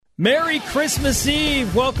Merry Christmas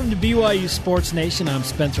Eve. Welcome to BYU Sports Nation. I'm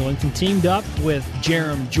Spencer Linton, teamed up with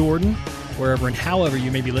Jerem Jordan, wherever and however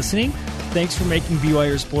you may be listening. Thanks for making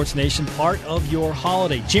BYU Sports Nation part of your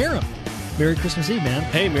holiday. Jerem, Merry Christmas Eve, man.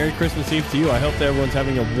 Hey, Merry Christmas Eve to you. I hope that everyone's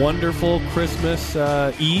having a wonderful Christmas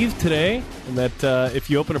Eve today, and that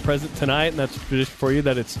if you open a present tonight, and that's a tradition for you,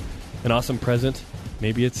 that it's an awesome present.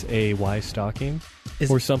 Maybe it's a Y stocking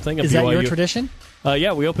or something. Is that your tradition?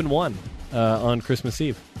 Yeah, we opened one on Christmas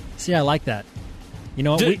Eve. See, I like that. You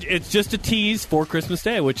know what? It's just a tease for Christmas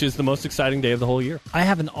Day, which is the most exciting day of the whole year. I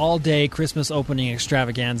have an all-day Christmas opening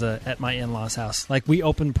extravaganza at my in-laws' house. Like, we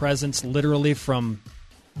open presents literally from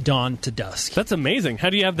dawn to dusk. That's amazing.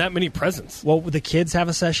 How do you have that many presents? Well, the kids have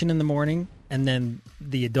a session in the morning, and then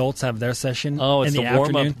the adults have their session it's in the the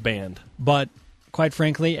warm-up afternoon. band. But, quite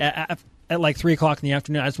frankly, at like 3 o'clock in the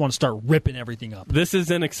afternoon, I just want to start ripping everything up. This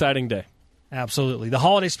is an exciting day. Absolutely. The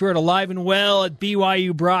holiday spirit alive and well at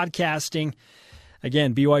BYU Broadcasting.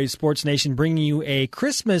 Again, BYU Sports Nation bringing you a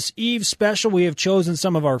Christmas Eve special. We have chosen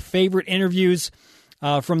some of our favorite interviews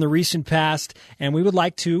from the recent past, and we would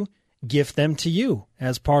like to gift them to you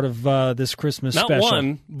as part of this Christmas special. Not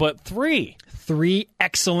one, but 3. 3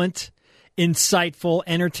 excellent, insightful,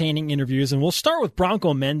 entertaining interviews, and we'll start with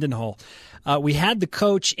Bronco Mendenhall. We had the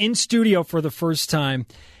coach in studio for the first time,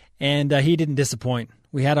 and he didn't disappoint.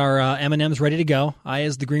 We had our M&Ms ready to go. I,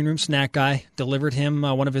 as the green room snack guy, delivered him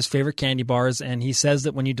one of his favorite candy bars, and he says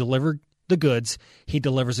that when you deliver the goods, he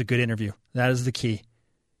delivers a good interview. That is the key.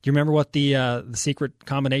 Do you remember what the secret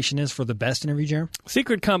combination is for the best interview, Jerem?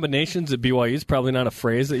 Secret combinations at BYU is probably not a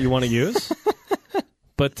phrase that you want to use.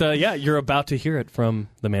 But, yeah, you're about to hear it from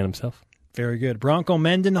the man himself. Very good. Bronco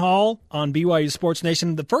Mendenhall on BYU Sports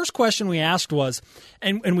Nation. The first question we asked was,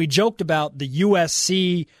 and we joked about the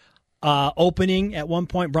USC opening at one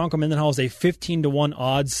point. Bronco Mendenhall is a 15-1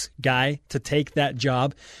 odds guy to take that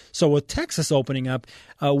job. So with Texas opening up,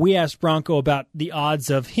 we asked Bronco about the odds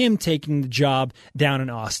of him taking the job down in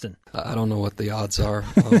Austin. I don't know what the odds are,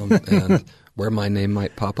 and where my name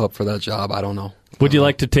might pop up for that job, I don't know. Would you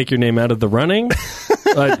like to take your name out of the running?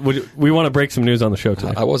 We want to break some news on the show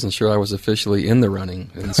today. I wasn't sure I was officially in the running,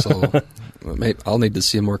 and so I'll need to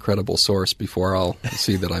see a more credible source before I'll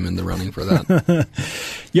see that I'm in the running for that.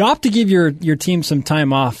 You opt to give your team some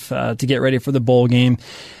time off to get ready for the bowl game.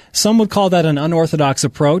 Some would call that an unorthodox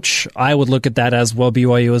approach. I would look at that as, well,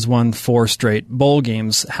 BYU has won 4 straight bowl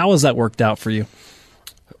games. How has that worked out for you?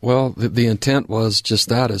 Well, the intent was just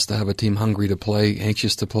that, is to have a team hungry to play,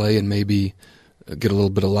 anxious to play, and maybe get a little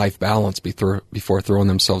bit of life balance before throwing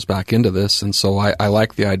themselves back into this. And so I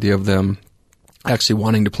like the idea of them actually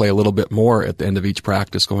wanting to play a little bit more at the end of each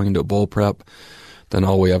practice, going into a bowl prep, then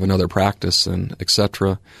we have another practice, and et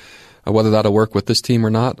cetera. Whether that'll work with this team or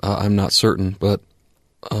not, I'm not certain. But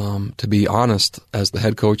to be honest, as the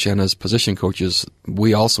head coach and as position coaches,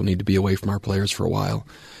 we also need to be away from our players for a while.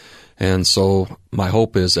 And so my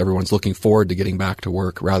hope is everyone's looking forward to getting back to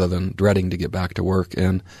work rather than dreading to get back to work.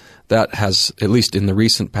 And that has, at least in the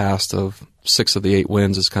recent past of 6 of the 8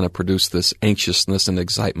 wins, has kind of produced this anxiousness and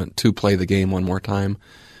excitement to play the game one more time.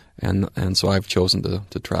 And so I've chosen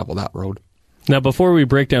to travel that road. Now, before we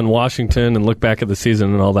break down Washington and look back at the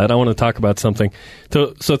season and all that, I want to talk about something.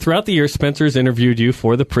 So throughout the year, Spencer's interviewed you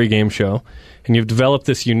for the pregame show, and you've developed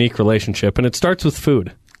this unique relationship, and it starts with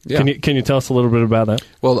food. Yeah. Can you tell us a little bit about that?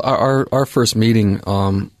 Well, our first meeting,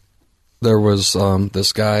 there was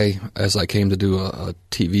this guy, as I came to do a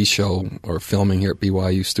TV show or filming here at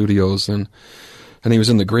BYU Studios, and he was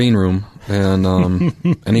in the green room, and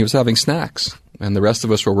and he was having snacks, and the rest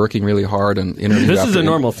of us were working really hard and interview. This is a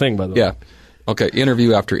normal thing, by the way. Yeah. Okay,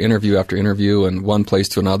 interview after interview after interview, and one place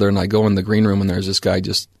to another, and I go in the green room, and there's this guy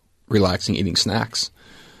just relaxing, eating snacks.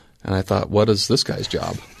 And I thought, what is this guy's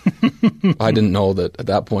job? I didn't know that at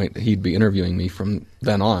that point he'd be interviewing me from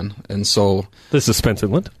then on. And so this is Spencer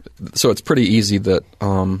Lind. So it's pretty easy that,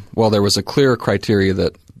 there was a clear criteria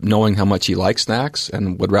that knowing how much he likes snacks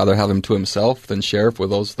and would rather have him to himself than share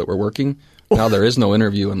with those that were working. Now there is no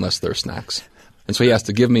interview unless there's snacks. And so he has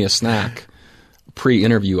to give me a snack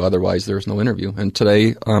pre-interview, otherwise there's no interview. And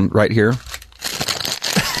today, right here.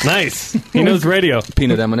 Nice. He knows radio.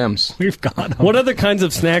 Peanut M&Ms. We've got them. What other kinds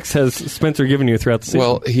of snacks has Spencer given you throughout the season?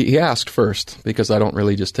 Well, he asked first, because I don't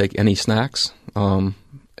really just take any snacks, or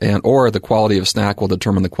the quality of snack will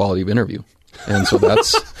determine the quality of interview. And so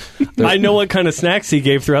that's... I know what kind of snacks he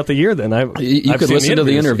gave throughout the year then. You could listen to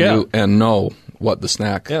the interview and know what the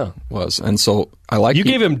snack was. And so I like... You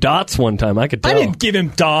gave him dots one time, I could tell. I didn't give him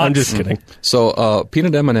dots. I'm just kidding. So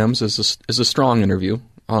peanut M&Ms is a strong interview.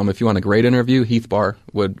 If you want a great interview, Heath Bar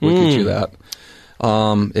would get you that.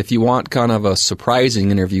 If you want kind of a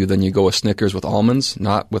surprising interview, then you go with Snickers with almonds,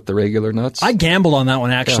 not with the regular nuts. I gambled on that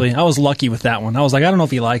one, actually. Yeah. I was lucky with that one. I was like, I don't know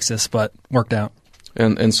if he likes this, but worked out.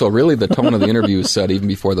 And so really the tone of the interview is set even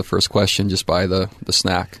before the first question just by the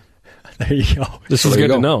snack. There you go. This is good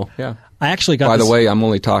to know. Yeah. I actually got By this. the way, I'm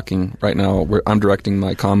only talking right now. I'm directing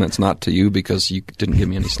my comments not to you because you didn't give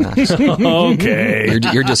me any snacks. Okay.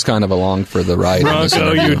 You're just kind of along for the ride. in this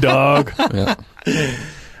Bronco, interview. you dog. Yeah.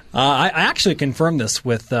 I actually confirmed this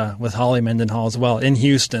with Holly Mendenhall as well in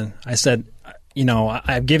Houston. I said,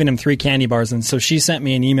 I've given him 3 candy bars, and so she sent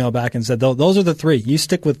me an email back and said, those are the 3. You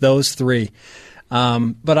stick with those 3.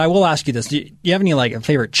 But I will ask you this: do you have any a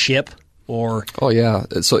favorite chip or? Oh yeah.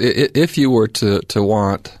 So if you were to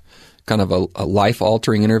want kind of a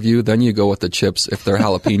life-altering interview, then you go with the chips if they're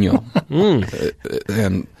jalapeno.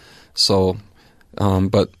 And so,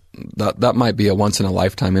 but that might be a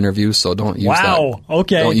once-in-a-lifetime interview, so don't use Wow.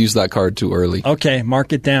 Okay. Don't use that card too early. Okay,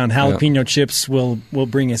 mark it down. Jalapeno chips will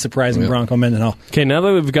bring a surprising Bronco Mendenhall. Okay, now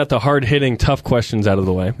that we've got the hard-hitting, tough questions out of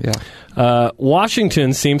the way,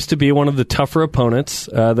 Washington seems to be one of the tougher opponents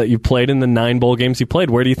that you played in the 9 bowl games you played.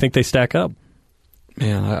 Where do you think they stack up?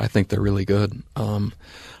 Man, I think they're really good.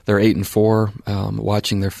 They're 8-4.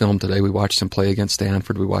 Watching their film today, we watched them play against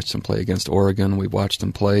Stanford. We watched them play against Oregon. We watched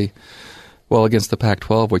them play against the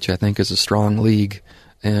Pac-12, which I think is a strong league.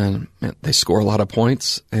 And they score a lot of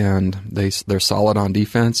points, and they're solid on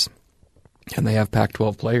defense, and they have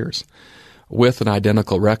Pac-12 players with an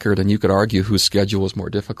identical record. And you could argue whose schedule was more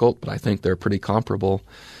difficult, but I think they're pretty comparable.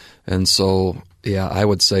 And so, yeah, I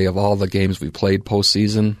would say of all the games we played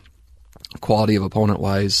postseason, quality of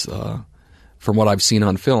opponent-wise, from what I've seen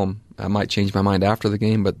on film, I might change my mind after the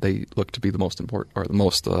game, but they look to be the most important or the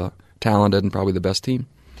most talented and probably the best team.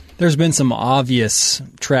 There's been some obvious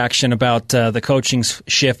traction about the coaching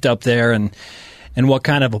shift up there and what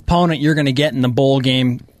kind of opponent you're going to get in the bowl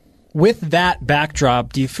game. With that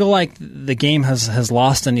backdrop, do you feel like the game has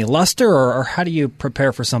lost any luster, or how do you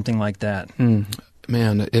prepare for something like that?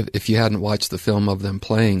 Man, if you hadn't watched the film of them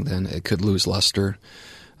playing, then it could lose luster.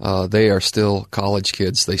 They are still college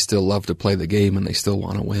kids. They still love to play the game, and they still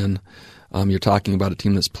want to win. You're talking about a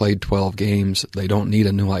team that's played 12 games. They don't need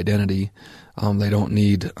a new identity. They don't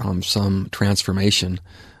need some transformation.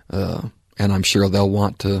 And I'm sure they'll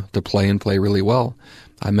want to play and play really well.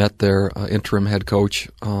 I met their interim head coach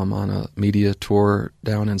on a media tour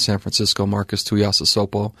down in San Francisco, Marcus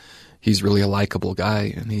Tuiasosopo. He's really a likable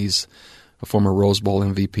guy, and he's a former Rose Bowl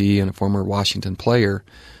MVP and a former Washington player.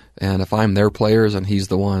 And if I'm their players and he's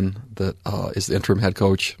the one that is the interim head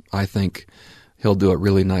coach, I think he'll do a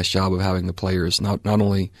really nice job of having the players not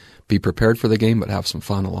only be prepared for the game, but have some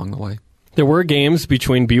fun along the way. There were games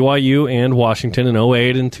between BYU and Washington in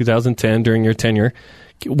 2008 and 2010 during your tenure.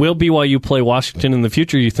 Will BYU play Washington in the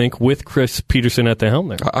future, you think, with Chris Peterson at the helm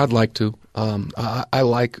there? I'd like to. I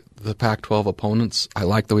like the Pac-12 opponents. I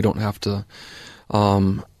like that we don't have to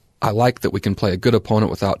I like that we can play a good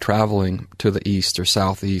opponent without traveling to the East or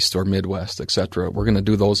Southeast or Midwest, etc. We're going to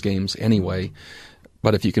do those games anyway.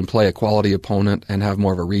 But if you can play a quality opponent and have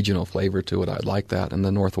more of a regional flavor to it, I'd like that. And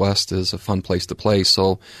the Northwest is a fun place to play.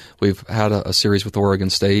 So we've had a series with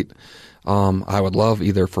Oregon State. I would love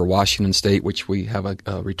either for Washington State, which we have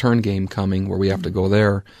a return game coming where we have to go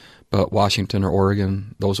there, but Washington or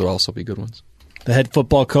Oregon, those would also be good ones. The head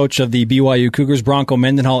football coach of the BYU Cougars, Bronco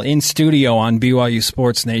Mendenhall, in studio on BYU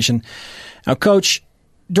Sports Nation. Now, Coach,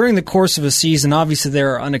 during the course of a season, obviously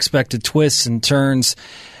there are unexpected twists and turns.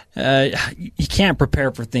 You can't prepare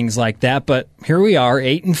for things like that, but here we are,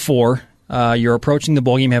 8-4. You're approaching the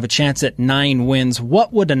bowl game. You have a chance at 9 wins.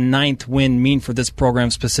 What would a 9th win mean for this program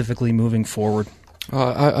specifically moving forward?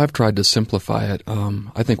 I've tried to simplify it.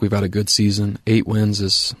 I think we've had a good season. 8 wins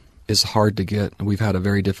is hard to get. We've had a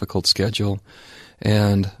very difficult schedule,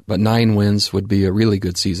 but 9 wins would be a really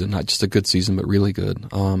good season. Not just a good season, but really good.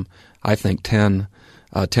 I think 10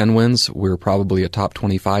 wins, we're probably a top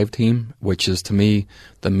 25 team, which is to me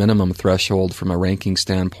the minimum threshold from a ranking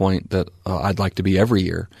standpoint that I'd like to be every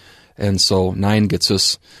year. And so 9 gets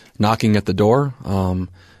us knocking at the door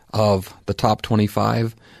of the top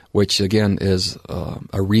 25, which again is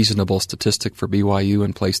a reasonable statistic for BYU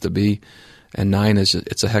and place to be. And 9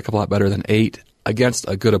 it's a heck of a lot better than 8 against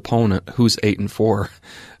a good opponent who's 8-4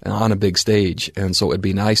 on a big stage. And so it'd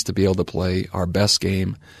be nice to be able to play our best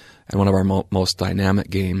game and one of our most dynamic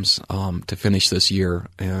games to finish this year.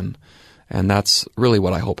 And that's really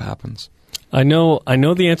what I hope happens. I know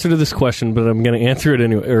the answer to this question, but I'm going to answer it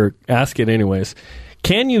anyway, or ask it anyways.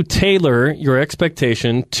 Can you tailor your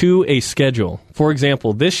expectation to a schedule? For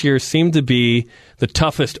example, this year seemed to be the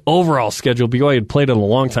toughest overall schedule BYU had played in a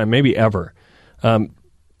long time, maybe ever.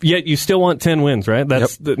 Yet you still want 10 wins, right?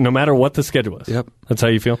 That's no matter what the schedule is. Yep. That's how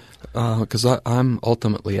you feel? Because I'm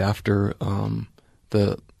ultimately after on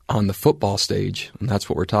the football stage, and that's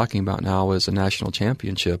what we're talking about now, is a national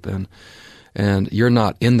championship. And you're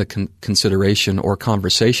not in the consideration or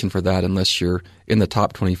conversation for that unless you're in the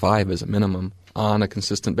top 25 as a minimum on a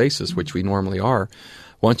consistent basis, which we normally are.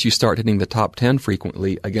 Once you start hitting the top 10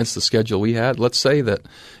 frequently against the schedule we had, let's say that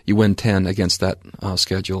you win 10 against that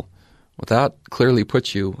schedule. Well, that clearly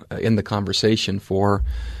puts you in the conversation for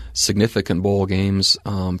significant bowl games,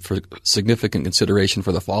 for significant consideration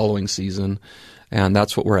for the following season, and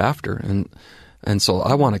that's what we're after. And so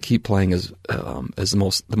I want to keep playing as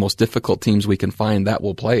the most difficult teams we can find that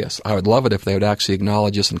will play us. I would love it if they would actually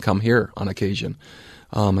acknowledge us and come here on occasion,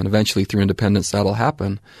 and eventually through independence that'll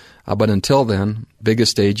happen. But until then,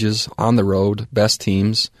 biggest stages on the road, best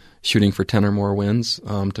teams, shooting for 10 or more wins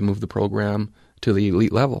to move the program to the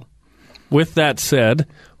elite level. With that said,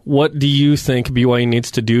 what do you think BYU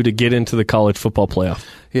needs to do to get into the college football playoff?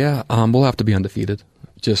 Yeah, we'll have to be undefeated,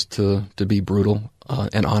 just to be brutal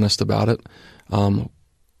and honest about it.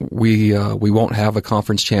 We won't have a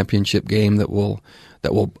conference championship game that will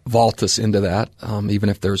vault us into that, even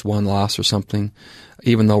if there's one loss or something.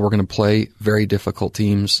 Even though we're going to play very difficult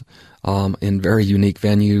teams in very unique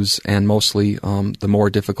venues, and mostly the more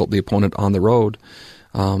difficult the opponent on the road,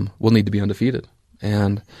 we'll need to be undefeated.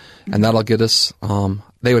 And that'll get us,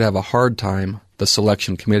 they would have a hard time, the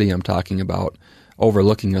selection committee I'm talking about,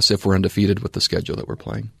 overlooking us if we're undefeated with the schedule that we're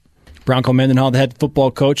playing. Bronco Mendenhall, the head football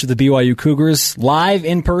coach of the BYU Cougars, live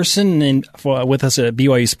in person and with us at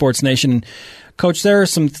BYU Sports Nation. Coach, there are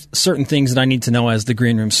some certain things that I need to know as the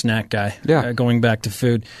green room snack guy, going back to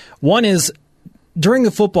food. One is, during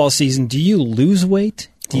the football season, do you lose weight,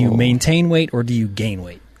 do you maintain weight, or do you gain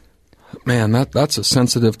weight? Man, that's a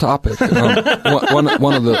sensitive topic. One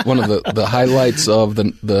of the highlights of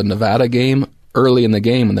the Nevada game, early in the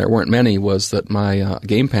game, and there weren't many, was that my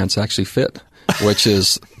game pants actually fit, which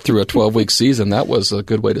is, through a 12-week season, that was a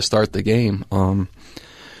good way to start the game.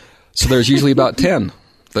 So there's usually about 10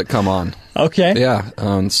 that come on. Okay.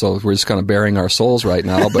 Yeah, so we're just kind of bearing our souls right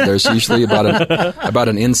now, but there's usually about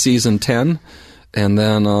an in-season 10, and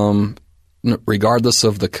then regardless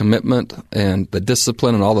of the commitment and the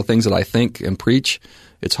discipline and all the things that I think and preach,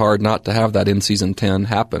 it's hard not to have that in-season 10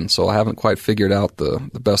 happen. So I haven't quite figured out the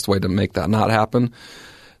best way to make that not happen.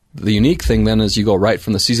 The unique thing then is you go right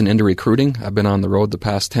from the season into recruiting. I've been on the road the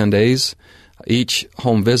past 10 days. Each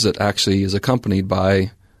home visit actually is accompanied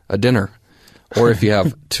by a dinner. Or if you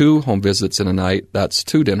have 2 home visits in a night, that's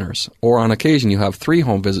 2 dinners. Or on occasion you have 3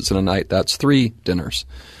 home visits in a night, that's 3 dinners.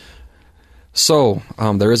 So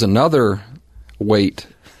there is another weight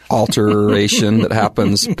alteration that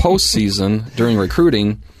happens postseason during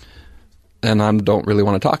recruiting, and I don't really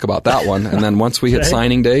want to talk about that one. And then once we hit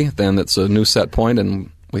signing day, then it's a new set point, and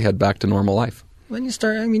we head back to normal life. When you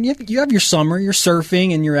start, I mean, you have your summer, you're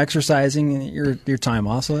surfing, and you're exercising, and your time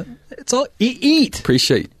off. So it's all eat.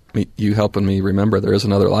 Appreciate you helping me remember there is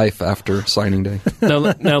another life after signing day.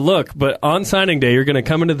 Now look, but on signing day, you're going to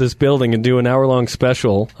come into this building and do an hour-long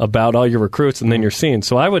special about all your recruits, and then you're seen.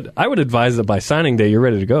 So I would advise that by signing day, you're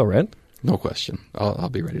ready to go, right? No question. I'll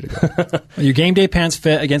be ready to go. Your game day pants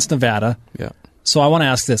fit against Nevada. Yeah. So I want to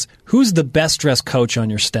ask this: who's the best-dressed coach on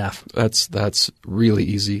your staff? That's really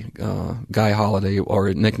easy. Guy Holiday,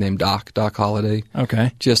 or nicknamed Doc Holiday.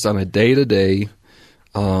 Okay. Just on a day-to-day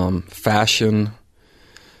fashion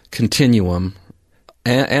continuum,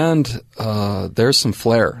 and there's some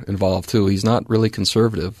flair involved too. He's not really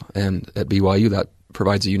conservative, and at BYU that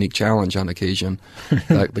provides a unique challenge on occasion.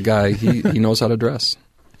 The guy, he knows how to dress.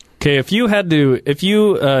 Okay, if you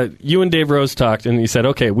and Dave Rose talked and you said,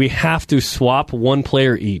 okay, we have to swap one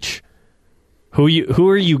player each, who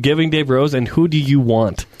are you giving Dave Rose, and who do you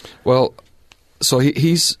want? Well, so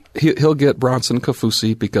he'll get Bronson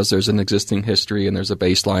Kaufusi because there's an existing history and there's a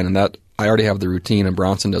baseline, and that I already have the routine, and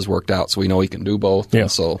Bronson has worked out, so we know he can do both. Yeah.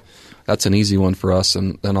 And so that's an easy one for us,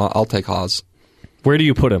 and then I'll take Haas. Where do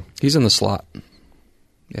you put him? He's in the slot.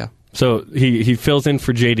 Yeah. So he fills in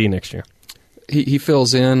for JD next year. He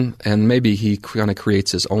fills in, and maybe he kind of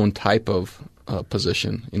creates his own type of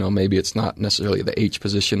position. You know, maybe it's not necessarily the H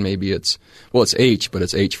position. Maybe it's H, but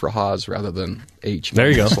it's H for Haas rather than H. There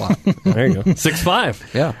you go. Slot. There you go.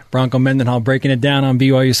 6'5". Yeah. Bronco Mendenhall breaking it down on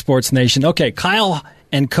BYU Sports Nation. Okay, Kyle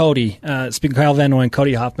and Cody, speaking of Kyle Van Noy and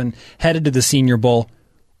Cody Hoffman, headed to the Senior Bowl.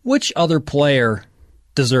 Which other player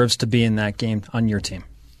deserves to be in that game on your team?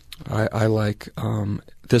 I like,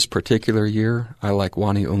 this particular year, I like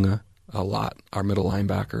Wani Unga a lot, our middle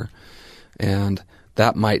linebacker. And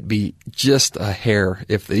that might be just a hair,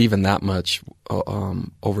 if even that much,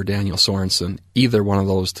 over Daniel Sorensen. Either one of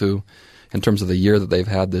those two, in terms of the year that they've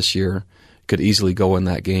had this year, could easily go in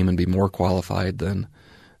that game and be more qualified than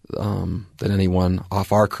anyone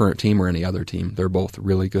off our current team or any other team. They're both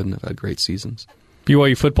really good and have had great seasons.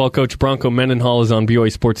 BYU football coach Bronco Mendenhall is on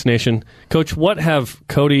BYU Sports Nation. Coach, what have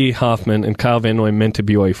Cody Hoffman and Kyle Van Noy meant to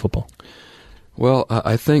BYU football? Well,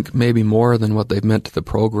 I think maybe more than what they've meant to the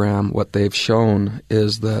program, what they've shown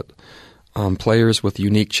is that players with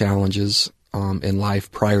unique challenges in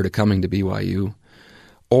life prior to coming to BYU,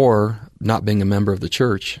 or not being a member of the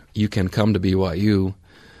church, you can come to BYU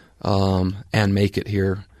and make it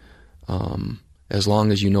here. As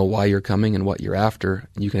long as you know why you're coming and what you're after,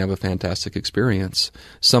 you can have a fantastic experience.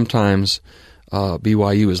 Sometimes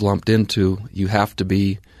BYU is lumped into, you have to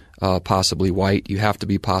be possibly white, you have to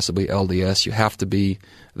be possibly LDS, you have to be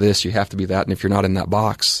this, you have to be that, and if you're not in that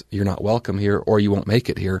box, you're not welcome here or you won't make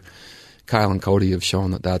it here. Kyle and Cody have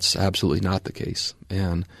shown that that's absolutely not the case.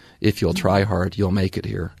 And if you'll try hard, you'll make it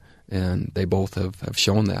here. And they both have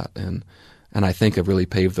shown that. And I think have really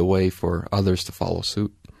paved the way for others to follow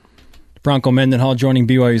suit. Bronco Mendenhall joining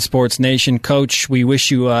BYU Sports Nation. Coach, we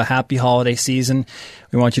wish you a happy holiday season.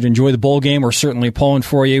 We want you to enjoy the bowl game. We're certainly pulling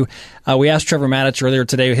for you. We asked Trevor Matich earlier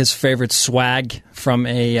today his favorite swag from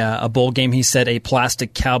a bowl game. He said a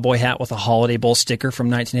plastic cowboy hat with a Holiday Bowl sticker from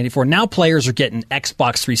 1984. Now players are getting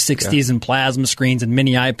Xbox 360s and plasma screens and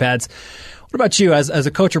mini iPads. What about you? As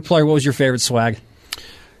a coach or player, what was your favorite swag?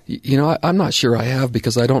 You know, I'm not sure I have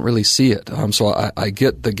because I don't really see it. So I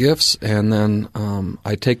get the gifts, and then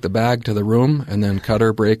I take the bag to the room, and then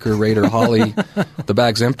Cutter, Breaker, Raider, Holly, the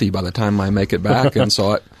bag's empty by the time I make it back. And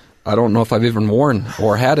so I don't know if I've even worn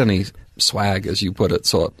or had any swag, as you put it.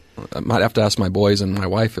 So I might have to ask my boys and my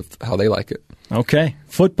wife how they like it. Okay.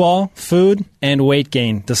 Football, food, and weight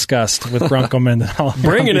gain discussed with Bronco Mendenhall.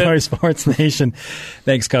 Bringing it. Sports Nation.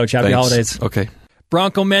 Thanks, Coach. Happy holidays. Okay.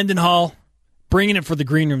 Bronco Mendenhall. Bringing it for the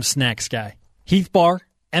Green Room Snacks guy. Heath Bar,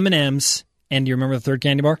 M&M's, and do you remember the third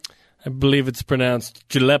candy bar? I believe it's pronounced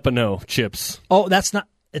jalapeno chips. Oh, that's not.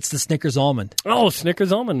 It's the Snickers Almond. Oh,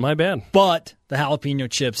 Snickers Almond, my bad. But the jalapeno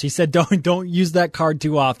chips. He said don't use that card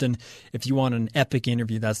too often. If you want an epic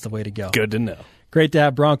interview, that's the way to go. Good to know. Great to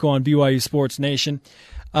have Bronco on BYU Sports Nation.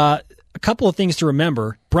 A couple of things to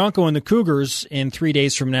remember. Bronco and the Cougars in 3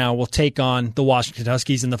 days from now will take on the Washington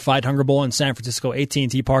Huskies in the Fight Hunger Bowl in San Francisco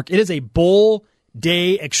AT&T Park. It is a bowl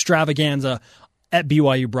day extravaganza at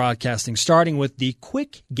BYU Broadcasting, starting with the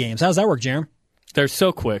quick games. How does that work, Jerem? They're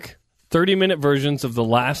so quick. 30-minute versions of the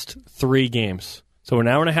last 3 games. So an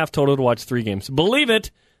hour and a half total to watch 3 games. Believe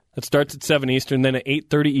it! That starts at 7 Eastern. Then at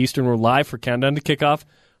 8:30 Eastern, we're live for Countdown to Kickoff,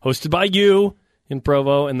 hosted by you in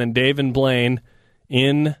Provo, and then Dave and Blaine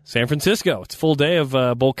in San Francisco. It's a full day of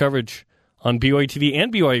bowl coverage on BYU TV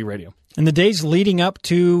and BYU Radio. In the days leading up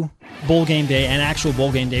to bowl game day and actual bowl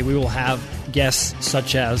game day, we will have guests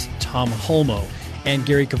such as Tom Holmoe and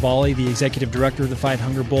Gary Cavalli, the executive director of the Fight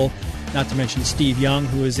Hunger Bowl, not to mention Steve Young,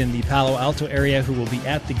 who is in the Palo Alto area, who will be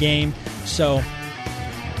at the game. So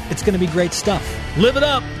it's going to be great stuff. Live it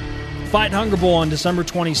up! Fight Hunger Bowl on December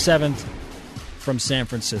 27th from San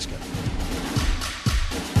Francisco.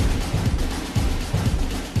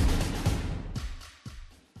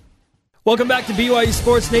 Welcome back to BYU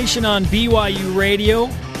Sports Nation on BYU Radio.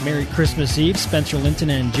 Merry Christmas Eve. Spencer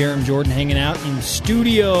Linton and Jerem Jordan hanging out in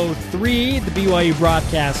Studio 3, the BYU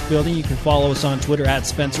Broadcast Building. You can follow us on Twitter at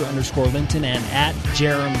Spencer_Linton and at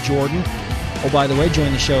Jerem Jordan. Oh, by the way,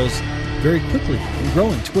 join the shows very quickly and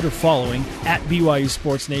growing Twitter following at BYU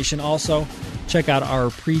Sports Nation. Also, check out our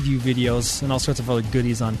preview videos and all sorts of other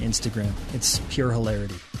goodies on Instagram. It's pure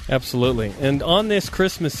hilarity. Absolutely. And on this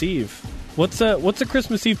Christmas Eve, what's a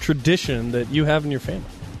Christmas Eve tradition that you have in your family?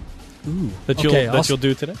 Ooh, that you'll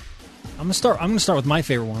do today? I'm gonna start with my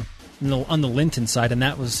favorite one on the Linton side, and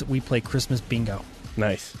that was we play Christmas bingo.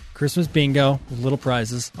 Nice. Christmas bingo with little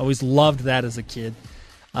prizes. Always loved that as a kid.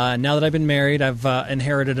 Now that I've been married, I've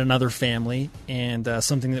inherited another family, and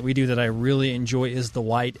something that we do that I really enjoy is the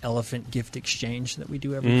White Elephant gift exchange that we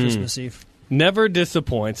do every Christmas Eve. Never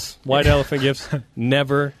disappoints. White Elephant gifts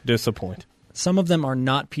never disappoint. Some of them are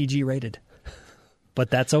not PG rated, but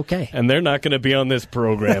that's okay. And they're not going to be on this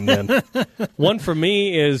program then. One for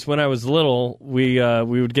me is when I was little, we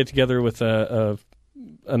would get together with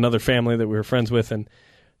another family that we were friends with, and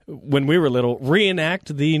when we were little,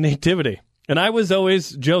 reenact the Nativity. And I was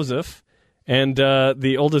always Joseph, and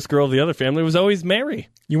the oldest girl of the other family was always Mary.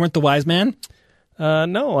 You weren't the wise man?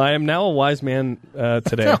 No, I am now a wise man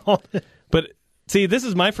today. But see, this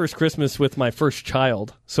is my first Christmas with my first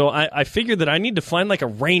child, so I figured that I need to find like a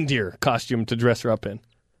reindeer costume to dress her up in.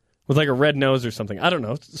 with like a red nose or something. I don't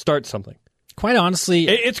know. Start something. Quite honestly,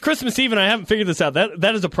 It's Christmas Eve and I haven't figured this out.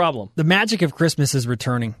 That is a problem. the magic of Christmas is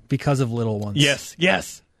returning because of little ones. Yes.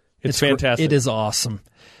 It's fantastic. It is awesome.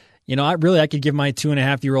 I could give my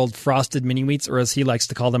 2.5-year-old frosted mini wheats, or as he likes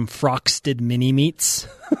to call them, froxted mini meats,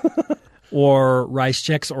 or Rice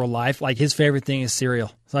Chex or Life. Like, his favorite thing is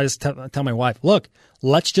cereal. So I just tell my wife, look,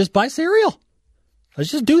 let's just buy cereal.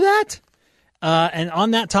 Let's just do that. And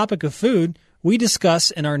on that topic of food, we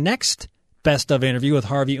discuss in our next Best Of interview with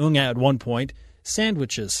Harvey Unga at one point,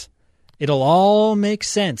 sandwiches. It'll all make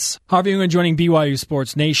sense. Harvey Unga joining BYU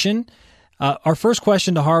Sports Nation. Our first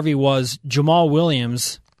question to Harvey was, Jamal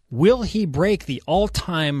Williams, will he break the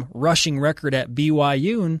all-time rushing record at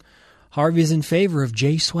BYU? And Harvey's in favor of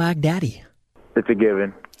J Swag Daddy. It's a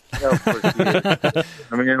given. Yeah, of course he is.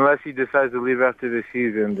 I mean, unless he decides to leave after the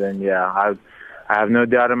season, then yeah, I have no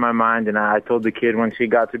doubt in my mind. And I told the kid once he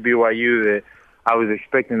got to BYU that I was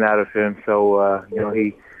expecting that of him. So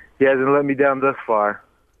he hasn't let me down thus far.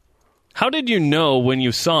 How did you know when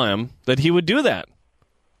you saw him that he would do that?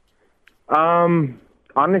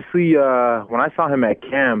 Honestly, when I saw him at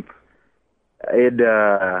camp,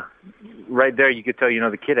 right there you could tell,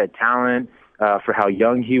 the kid had talent for how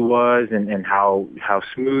young he was and how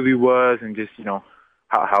smooth he was, and just,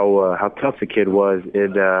 how tough the kid was.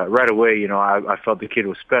 Right away, I felt the kid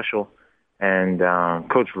was special. And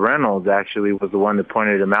Coach Reynolds actually was the one that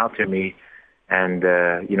pointed him out to me and,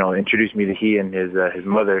 introduced me to he and his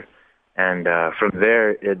mother. And from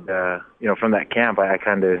there, from that camp, I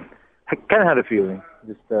kind of had a feeling.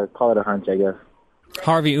 Just call it a hunch, I guess.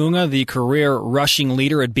 Harvey Unga, the career rushing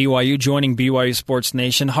leader at BYU, joining BYU Sports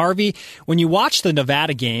Nation. Harvey, when you watched the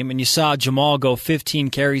Nevada game and you saw Jamal go 15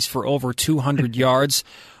 carries for over 200 yards,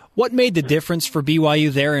 what made the difference for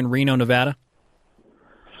BYU there in Reno, Nevada?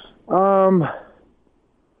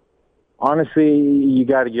 Honestly, you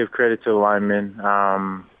got to give credit to the linemen.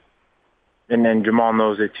 And then Jamal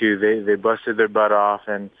knows it too. They busted their butt off,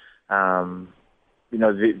 and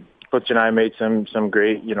Coach and I made some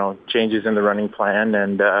great changes in the running plan,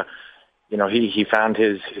 and he found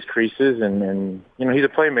his creases, and he's a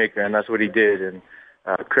playmaker, and that's what he did. And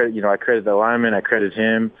I credit the lineman, I credit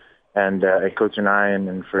him, and Coach and I,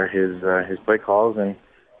 and for his play calls. And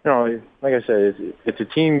like I said, it's a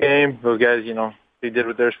team game. Those guys, they did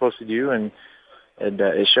what they're supposed to do, and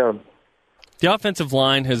it showed. The offensive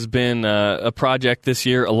line has been a project this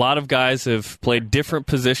year. A lot of guys have played different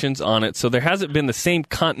positions on it, so there hasn't been the same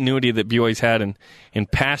continuity that BYU's had in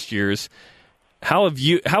past years. How would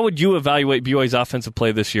you evaluate BYU's offensive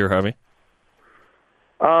play this year, Harvey?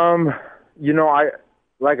 Like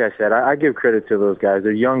I said, I give credit to those guys.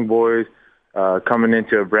 They're young boys coming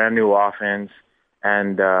into a brand new offense,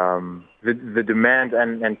 and the demands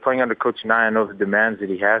and playing under Coach Nye, I know the demands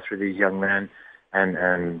that he has for these young men,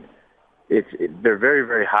 and they're very,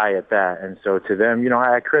 very high at that. And so to them,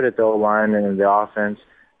 I credit the O-line and the offense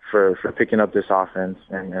for picking up this offense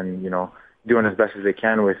and doing as best as they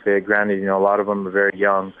can with it. Granted, a lot of them are very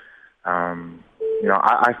young.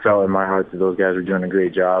 I felt in my heart that those guys were doing a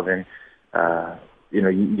great job. And,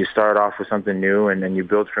 you start off with something new and then you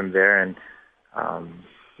build from there. And,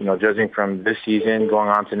 judging from this season, going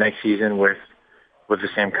on to next season with the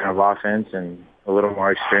same kind of offense and a little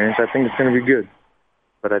more experience, I think it's going to be good.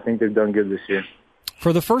 But I think they've done good this year.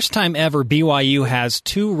 For the first time ever, BYU has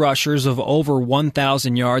two rushers of over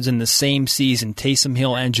 1,000 yards in the same season, Taysom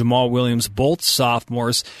Hill and Jamal Williams, both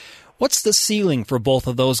sophomores. What's the ceiling for both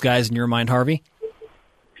of those guys in your mind, Harvey?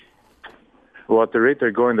 Well, at the rate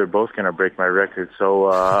they're going, they're both going to break my record.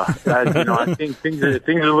 So, I think things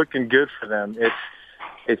are looking good for them.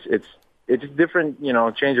 It's different,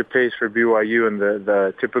 change of pace for BYU and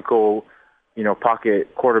the typical,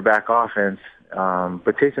 pocket quarterback offense.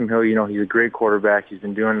 But Taysom Hill, he's a great quarterback. He's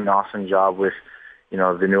been doing an awesome job with,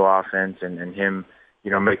 the new offense and him,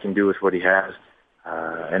 making do with what he has.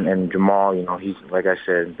 And Jamal, he's, like I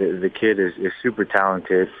said, the kid is super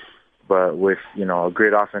talented, but with, a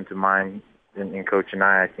great offensive mind in Coach and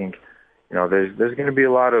I think, there's going to be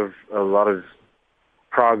a lot of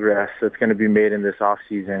progress that's going to be made in this off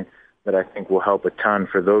season that I think will help a ton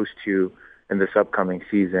for those two in this upcoming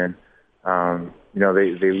season.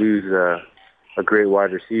 They lose a great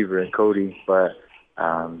wide receiver in Cody, but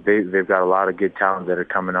they've got a lot of good talent that are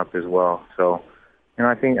coming up as well. So,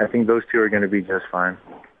 I think those two are going to be just fine.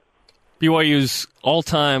 BYU's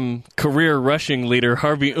all-time career rushing leader,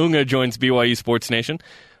 Harvey Unga, joins BYU Sports Nation.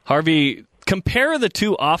 Harvey, compare the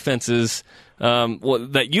two offenses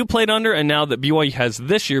that you played under and now that BYU has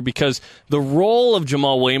this year, because the role of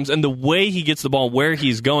Jamal Williams and the way he gets the ball where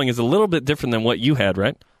he's going is a little bit different than what you had,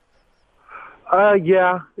 right?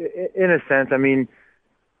 Yeah, in a sense. I mean,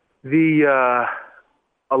 A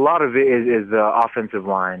lot of it is the offensive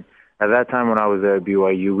line. At that time when I was at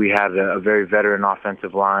BYU, we had a very veteran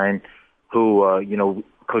offensive line who,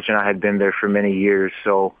 Coach and I had been there for many years.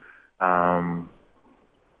 So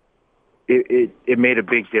it made a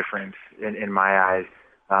big difference in my eyes.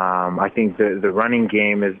 I think the running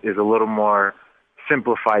game is a little more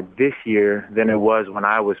simplified this year than it was when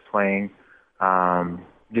I was playing,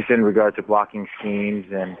 just in regard to blocking schemes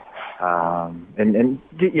and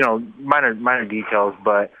minor details,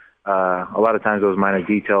 but a lot of times those minor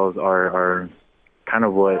details are kind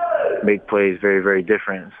of what make plays very, very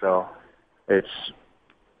different. So it's,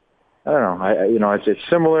 I don't know, it's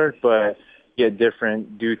similar, but yet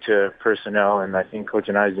different due to personnel, and I think Coach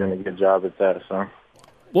and I is doing a good job at that. So,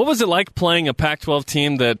 what was it like playing a Pac-12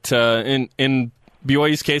 team that, in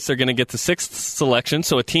BYU's case, they're going to get the 6th selection,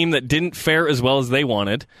 so a team that didn't fare as well as they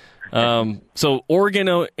wanted. So Oregon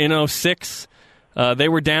in 2006, they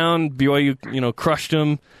were down. BYU, crushed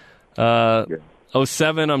them.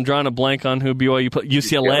 2007, I'm drawing a blank on who BYU played.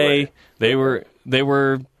 UCLA, they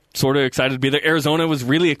were sort of excited to be there. Arizona was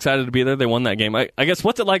really excited to be there. They won that game. I guess,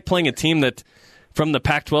 what's it like playing a team that from the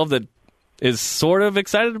Pac-12 that is sort of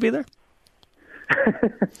excited to be there?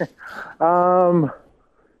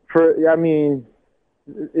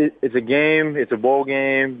 It's a game. It's a bowl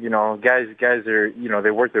game. Guys are,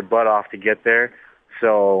 they work their butt off to get there.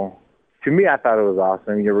 So to me, I thought it was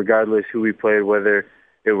awesome. Regardless who we played, whether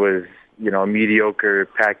it was, a mediocre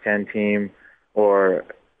Pac-10 team or,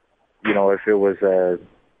 if it was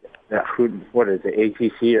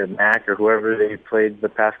ATC or MAC or whoever they played the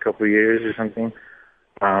past couple of years or something.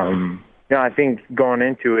 I think going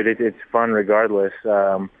into it, it's fun regardless.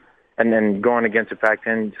 And then going against a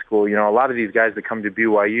Pac-10 school, a lot of these guys that come to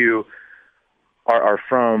BYU are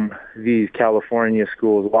from these California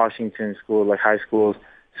schools, Washington schools, like high schools.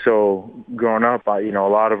 So growing up, a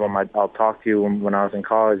lot of them I'll talk to when I was in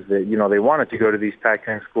college that, they wanted to go to these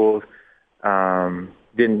Pac-10 schools,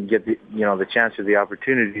 didn't get the chance or the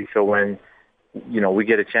opportunity. So when, we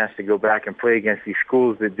get a chance to go back and play against these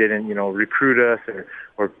schools that didn't, recruit us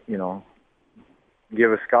or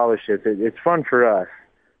give us scholarships, it's fun for us.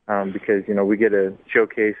 Because, we get to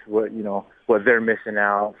showcase what they're missing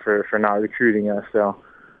out for not recruiting us. So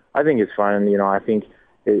I think it's fun. I think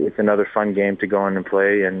it's another fun game to go in and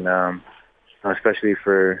play. And especially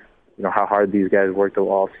for, how hard these guys worked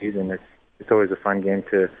all season, it's always a fun game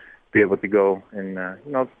to be able to go. And,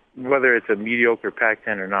 whether it's a mediocre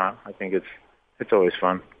Pac-10 or not, I think it's always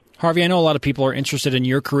fun. Harvey, I know a lot of people are interested in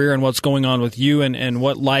your career and what's going on with you and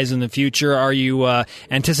what lies in the future. Are you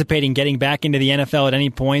anticipating getting back into the NFL at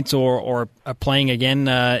any point or playing again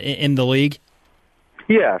in the league?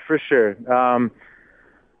 Yeah, for sure.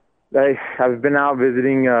 I've been out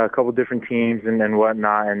visiting a couple different teams and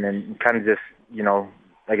whatnot, and then kind of just,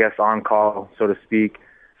 I guess on call, so to speak,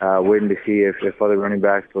 waiting to see if other running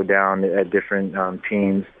backs go down at different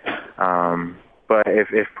teams. But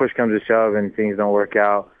if push comes to shove and things don't work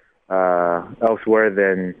out elsewhere,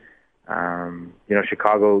 then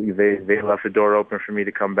Chicago, they left the door open for me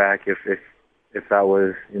to come back if that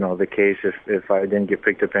was the case, if I didn't get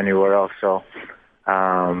picked up anywhere else. So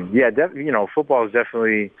football is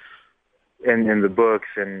definitely in the books,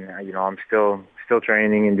 and I'm still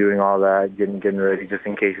training and doing all that, getting ready just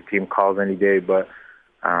in case a team calls any day. But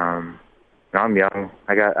I'm young.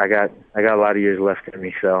 I got a lot of years left in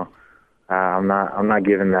me, so I'm not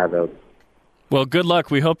giving that up. Well, good luck.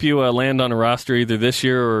 We hope you land on a roster either this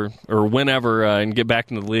year or whenever and get back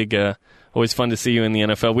into the league. Always fun to see you in the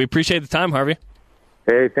NFL. We appreciate the time, Harvey.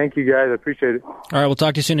 Hey, thank you, guys. I appreciate it. All right, we'll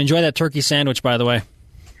talk to you soon. Enjoy that turkey sandwich, by the way.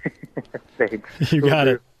 Thanks. You got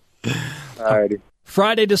it. All righty.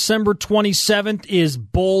 Friday, December 27th is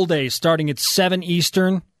Bowl Day, starting at 7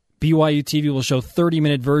 Eastern. BYU TV will show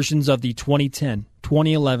 30-minute versions of the 2010,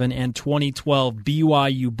 2011, and 2012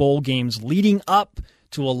 BYU Bowl games leading up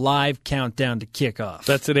to a live countdown to kickoff.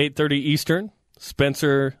 That's at 8:30 Eastern.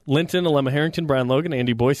 Spencer Linton, Alema Harrington, Brian Logan,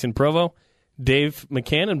 Andy Boyce in Provo, Dave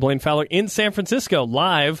McCann, and Blaine Fowler in San Francisco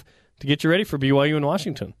live to get you ready for BYU in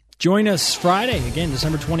Washington. Join us Friday, again,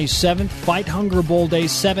 December 27th, Fight Hunger Bowl Day,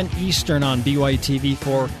 7 Eastern on BYU TV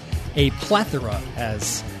for a plethora,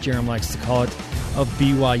 as Jerem likes to call it, of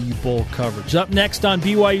BYU Bowl coverage. Up next on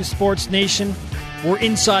BYU Sports Nation, we're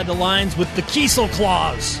inside the lines with the Kiesel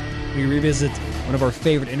Clause. We revisit one of our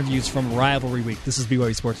favorite interviews from Rivalry Week. This is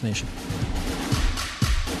BYU Sports Nation.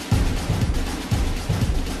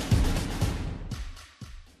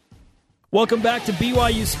 Welcome back to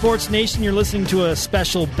BYU Sports Nation. You're listening to a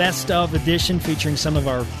special Best Of edition featuring some of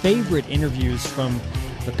our favorite interviews from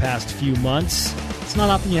the past few months. It's not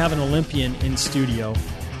often you have an Olympian in studio.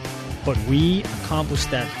 but we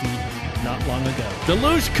accomplished that feat not long ago. The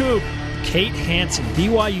Luge Coupe. Kate Hansen,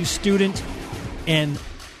 BYU student and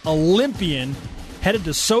Olympian, headed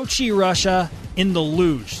to Sochi, Russia in the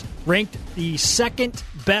luge. Ranked the second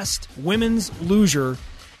best women's luger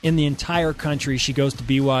in the entire country. She goes to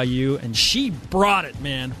BYU, and she brought it,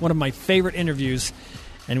 man. One of my favorite interviews,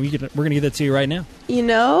 and we're going to give that to you right now. You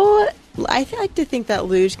know, I like to think that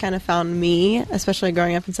luge kind of found me, especially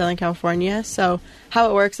growing up in Southern California. So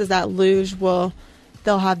how it works is that luge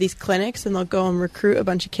they'll have these clinics, and they'll go and recruit a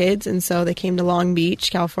bunch of kids. And so they came to Long Beach,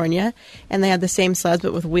 California, and they had the same sleds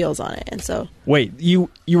but with wheels on it. And so wait, you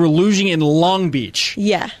were luging in Long Beach?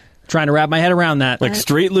 Yeah. Trying to wrap my head around that. Like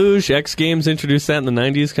street luge, X Games introduced that in the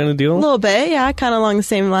 90s kind of deal? A little bit, yeah, kind of along the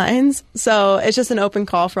same lines. So it's just an open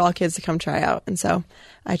call for all kids to come try out. And so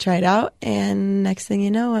I tried out, and next thing you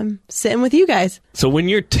know, I'm sitting with you guys. So when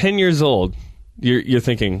you're 10 years old, you're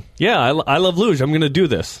thinking, yeah, I love luge. I'm going to do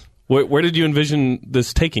this. Where did you envision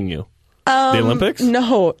this taking you? The Olympics?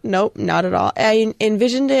 Nope, not at all. I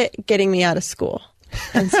envisioned it getting me out of school.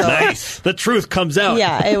 And so, nice. The truth comes out.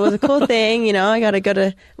 Yeah, it was a cool thing. You know, I got to go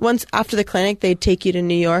to, once after the clinic, they'd take you to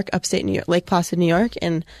New York, upstate New York, Lake Placid, New York,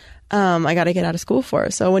 and I got to get out of school for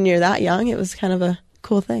it. So when you're that young, it was kind of a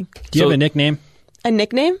cool thing. Do you have a nickname? A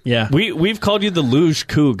nickname? Yeah. We've called you the Luge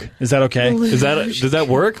Coug. Is that okay? Does that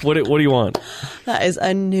work? What do you want? That is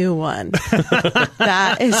a new one.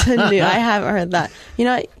 That is a new. I haven't heard that. You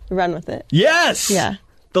know what? Run with it. Yes. Yeah.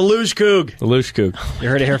 The Luge Coug. The Luge Coug. You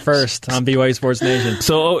heard it here first on BYU Sports Nation.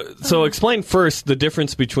 So explain first the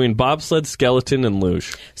difference between bobsled, skeleton, and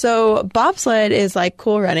luge. So bobsled is like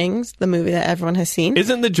Cool Runnings, the movie that everyone has seen.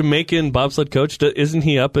 Isn't the Jamaican bobsled coach, isn't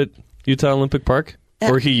he up at Utah Olympic Park?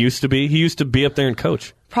 Or he used to be? He used to be up there and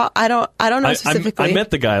coach. I don't know specifically. I met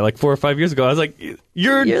the guy like 4 or 5 years ago. I was like,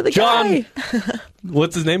 you're the John. guy.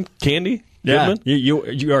 What's his name? Candy? Yeah, Goodman?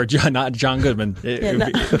 you are John, not John Goodman.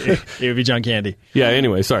 It would be John Candy. Yeah,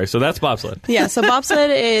 anyway, sorry. So that's bobsled. Yeah, so bobsled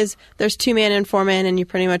is, there's 2 man and 4 man, and you're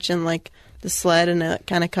pretty much in like the sled, and it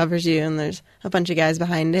kind of covers you, and there's a bunch of guys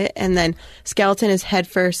behind it. And then skeleton is head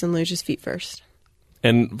first, and luge is feet first.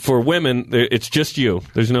 And for women, it's just you.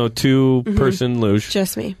 There's no 2-person luge.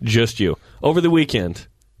 Just me. Just you. Over the weekend,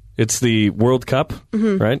 it's the World Cup,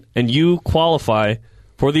 right? And you qualify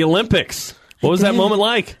for the Olympics. What was that moment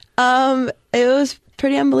like? It was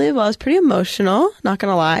pretty unbelievable. I was pretty emotional. Not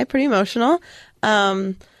gonna lie, pretty emotional.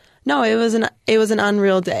 No, it was an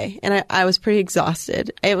unreal day, and I was pretty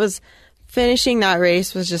exhausted. It was finishing that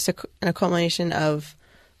race was just an accumulation of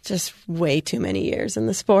just way too many years in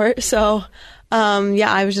the sport. So,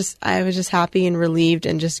 I was just happy and relieved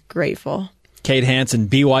and just grateful. Kate Hansen,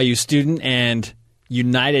 BYU student and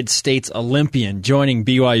United States Olympian, joining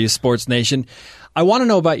BYU Sports Nation. I want to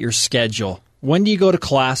know about your schedule. When do you go to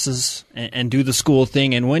classes and do the school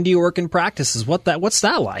thing, and when do you work in practices? What's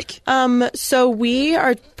that like? So we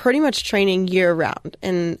are pretty much training year round,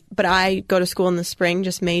 but I go to school in the spring,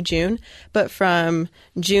 just May, June. But from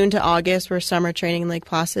June to August, we're summer training in Lake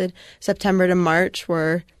Placid. September to March,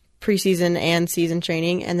 we're preseason and season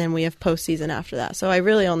training, and then we have postseason after that. So I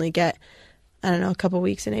really only get, a couple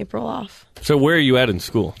weeks in April off. So where are you at in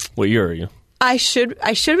school? What year are you? I should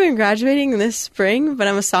have been graduating this spring, but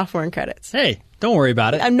I'm a sophomore in credits. Hey, don't worry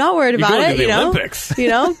about it. I'm not worried about going it. to the you know, Olympics.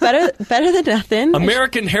 Better than nothing.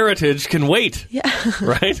 American heritage can wait. Yeah,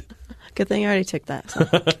 right. Good thing I already took that. So.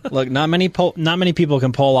 Look, not many people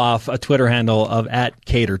can pull off a Twitter handle of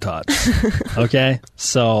 @CaterTots. Okay,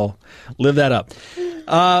 so live that up.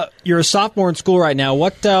 You're a sophomore in school right now.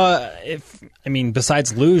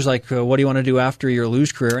 Besides luge, what do you want to do after your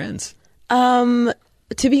luge career ends?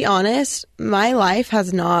 To be honest, my life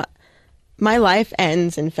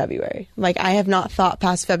ends in February. I have not thought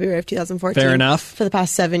past February of 2014. Fair enough. For the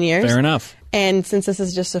past 7 years. Fair enough. And since this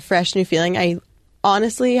is just a fresh new feeling, I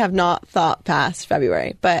honestly have not thought past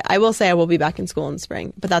February. But I will say I will be back in school in the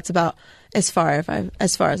spring. But that's about as far as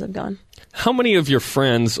I've gone. How many of your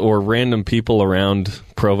friends or random people around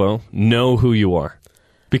Provo know who you are?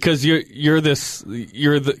 Because you're going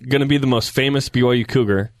to be the most famous BYU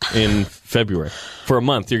Cougar in February. For a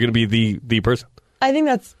month, you're going to be the person. I think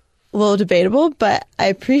that's a little debatable, but I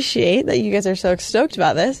appreciate that you guys are so stoked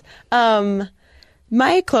about this.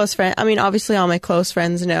 My close friend, obviously all my close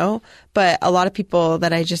friends know, but a lot of people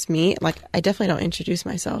that I just meet, I definitely don't introduce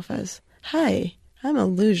myself as, hi, I'm a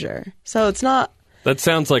luger. So it's not... That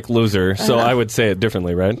sounds like loser, so I would say it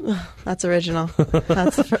differently, right? That's original.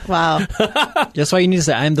 Wow. That's why you need to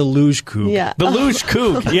say, I'm the Luge Coug. Yeah. The Luge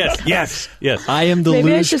Coug. Yes. I am the Luge Coug.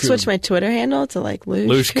 Maybe I should switch my Twitter handle to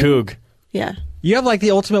Luge Coug. Yeah. You have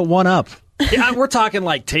the ultimate one-up. Yeah, we're talking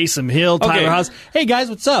Taysom Hill, Tyler Haws. Hey, guys,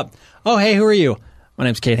 what's up? Oh, hey, who are you? My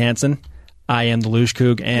name's Kate Hansen. I am the Luge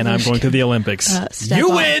Coug, and I'm going to the Olympics. Step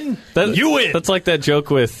on. Win! You win! That's like that joke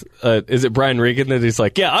with, is it Brian Regan that he's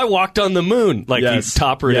like, yeah, I walked on the moon. Like Yes. he's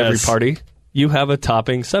topper at every Yes. party. You have a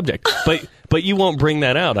topping subject. But you won't bring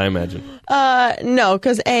that out, I imagine. No,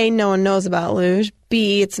 because A, no one knows about luge.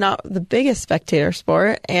 B, it's not the biggest spectator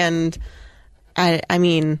sport, and I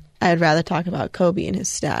mean, I'd rather talk about Kobe and his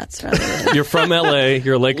stats rather than You're from L.A.,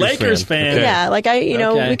 you're a Lakers fan. Okay. yeah. Like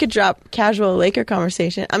Okay. we could drop casual Laker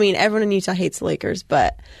conversation. I mean, everyone in Utah hates the Lakers,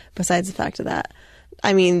 but besides the fact of that,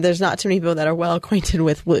 I mean, there's not too many people that are well acquainted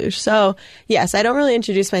with luge. So yes, I don't really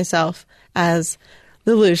introduce myself as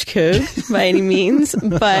the Luge Coug by any means,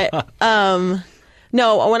 but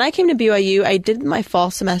no. When I came to BYU, I did my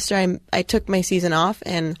fall semester. I took my season off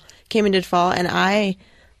and came and did fall, and I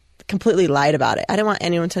completely lied about it. I didn't want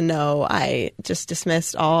anyone to know. I just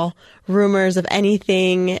dismissed all rumors of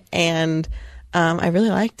anything, and I really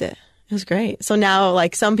liked it. It was great. So now,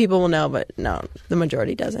 like, some people will know, but no, the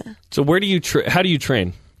majority doesn't. So where do you how do you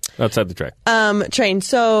train outside the track? Train.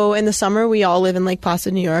 So in the summer, we all live in Lake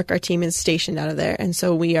Placid, New York. Our team is stationed out of there, and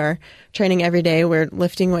so we are training every day. We're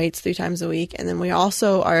lifting weights 3 times a week, and then we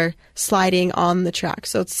also are sliding on the track.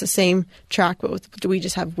 So it's the same track, but we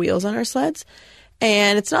just have wheels on our sleds.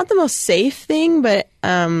 And it's not the most safe thing, but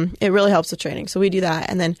it really helps with training. So we do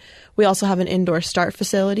that. And then we also have an indoor start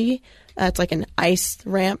facility. It's like an ice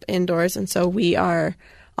ramp indoors. And so we are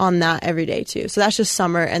on that every day too. So that's just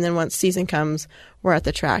summer. And then once season comes, we're at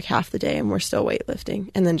the track half the day and we're still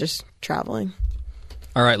weightlifting and then just traveling.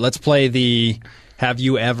 All right, let's play the Have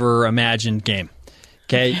You Ever Imagined game.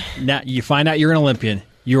 Okay, now you find out you're an Olympian.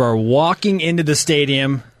 You are walking into the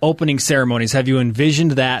stadium, opening ceremonies. Have you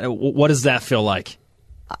envisioned that? What does that feel like?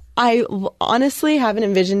 I honestly haven't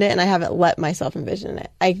envisioned it, and I haven't let myself envision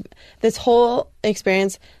it. This whole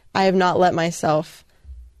experience, I have not let myself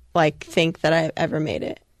think that I've ever made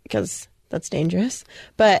it, because that's dangerous.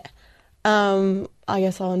 But I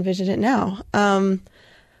guess I'll envision it now. I'm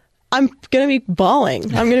gonna be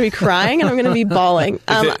bawling. I'm gonna be crying, and I'm gonna be bawling.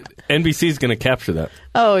 NBC's going to capture that.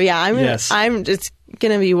 Oh yeah, Yes. I'm just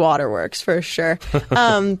gonna be waterworks for sure.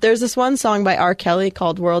 There's this one song by R. Kelly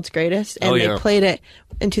called "World's Greatest," and they played it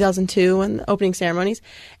in 2002 in the opening ceremonies.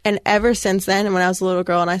 And ever since then, and when I was a little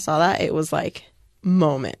girl and I saw that, it was like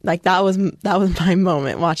moment. Like that was my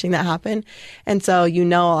moment watching that happen. And so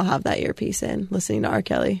I'll have that earpiece in, listening to R.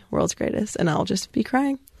 Kelly, "World's Greatest," and I'll just be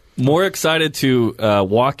crying. More excited to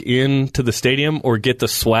walk into the stadium or get the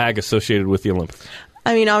swag associated with the Olympics?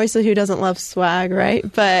 I mean, obviously, who doesn't love swag, right?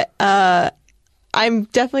 But I'm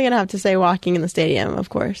definitely going to have to say walking in the stadium, of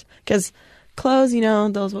course. Because clothes,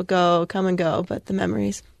 those will come and go. But the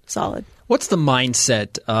memories, solid. What's the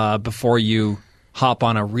mindset before you hop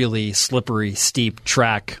on a really slippery, steep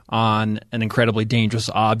track on an incredibly dangerous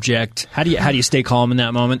object? How do you stay calm in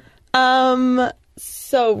that moment?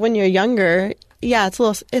 So when you're younger, yeah,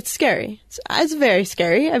 it's scary. It's very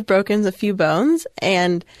scary. I've broken a few bones,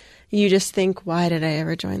 and you just think, why did I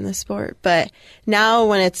ever join this sport? But now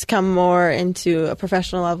when it's come more into a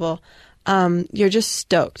professional level, you're just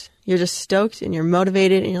stoked. You're just stoked and you're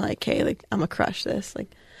motivated and you're like, hey, I'm going to crush this. Like,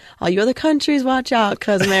 all you other countries, watch out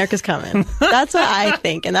because America's coming. That's what I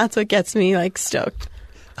think. And that's what gets me stoked.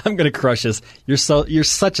 I'm going to crush this. You're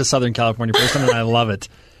such a Southern California person, and I love it.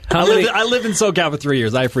 I lived in SoCal for 3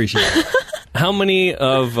 years. I appreciate it. How many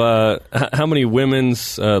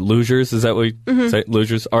women's lugers, is that what you say,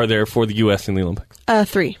 lugers, are there for the U.S. in the Olympics?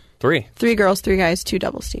 3. 3. 3 girls, 3 guys, 2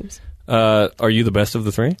 doubles teams. Are you the best of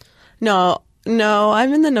the 3? No,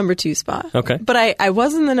 I'm in the number 2 spot. Okay. But I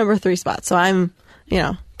was in the number 3 spot, so I'm,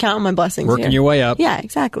 counting my blessings Working here. your way up. Yeah,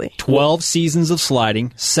 exactly. 12 seasons of sliding,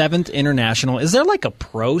 7th international. Is there a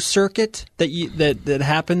pro circuit that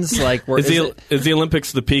happens? Is the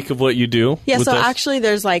Olympics the peak of what you do? Yeah, with so this? actually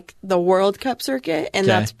there's the World Cup circuit, and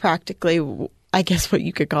that's practically, I guess, what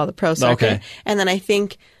you could call the pro circuit. Okay. And then I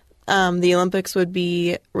think the Olympics would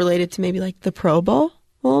be related to maybe the Pro Bowl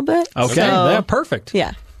a little bit. Okay, So, yeah, perfect.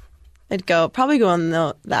 yeah. I'd probably go in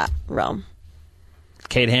that realm.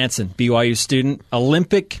 Kate Hansen, BYU student,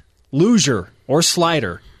 Olympic luger or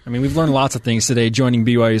slider. I mean, we've learned lots of things today joining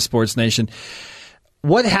BYU Sports Nation.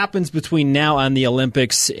 What happens between now and the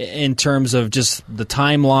Olympics in terms of just the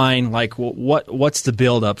timeline? What's the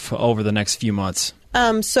build-up over the next few months?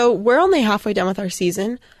 So we're only halfway done with our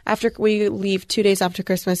season. After we leave 2 days after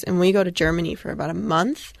Christmas, and we go to Germany for about a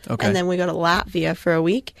month. Okay. And then we go to Latvia for a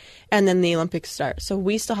week, and then the Olympics start. So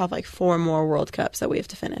we still have 4 more World Cups that we have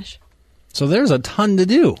to finish. So there's a ton to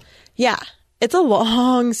do. Yeah. It's a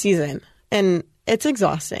long season, and it's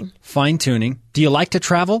exhausting. Fine-tuning. Do you like to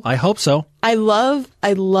travel? I hope so. I love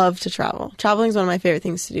to travel. Traveling is one of my favorite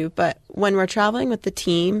things to do. But when we're traveling with the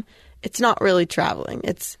team, it's not really traveling.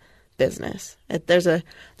 It's business. There's a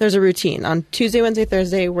routine. On Tuesday, Wednesday,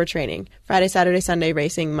 Thursday, we're training. Friday, Saturday, Sunday,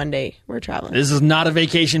 racing. Monday, we're traveling. This is not a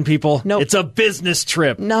vacation, people. Nope. It's a business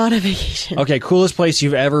trip. Not a vacation. Okay, coolest place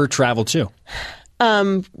you've ever traveled to?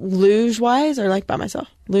 Luge-wise or like by myself?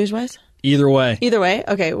 Luge-wise? Either way. Either way.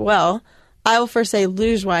 Okay, well, I will first say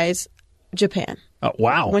luge-wise, Japan. Oh,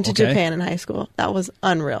 wow. Went to Japan in high school. That was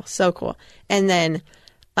unreal. So cool. And then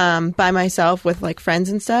by myself with like friends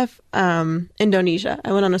and stuff, Indonesia.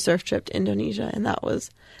 I went on a surf trip to Indonesia, and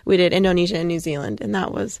we did Indonesia and New Zealand, and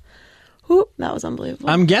that was unbelievable.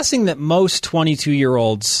 I'm guessing that most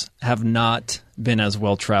 22-year-olds have not been as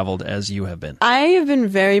well-traveled as you have been. I have been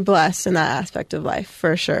very blessed in that aspect of life,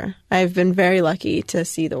 for sure. I've been very lucky to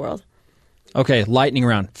see the world. Okay, lightning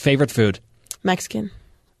round. Favorite food? Mexican.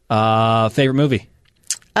 Favorite movie?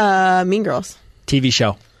 Mean Girls. TV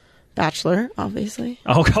show? Bachelor, obviously.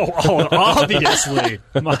 Oh, obviously.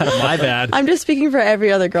 My bad. I'm just speaking for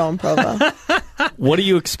every other girl in Provo. What do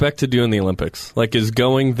you expect to do in the Olympics? Like, is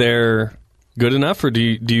going there good enough, or do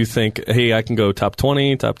you think, hey, I can go top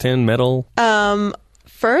 20, top 10, medal?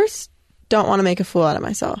 First, don't want to make a fool out of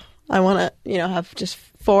myself. I want to, have just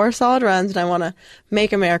 4 solid runs, and I want to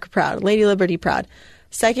make America proud, Lady Liberty proud.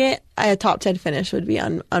 Second, a top 10 finish would be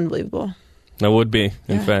unbelievable. That would be,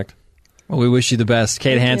 in fact. Well, we wish you the best.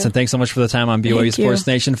 Kate Hansen, thanks so much for the time on BYU Sports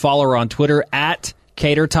Nation. Follow her on Twitter at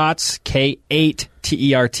Catertotz,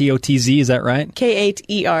 K8TERTOTZ. Is that right?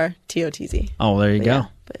 K8ERTOTZ. Oh, there you go.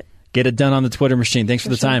 Get it done on the Twitter machine. Thanks for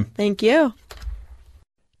the time. Thank you.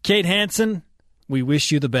 Kate Hansen, we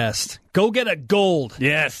wish you the best. Go get a gold.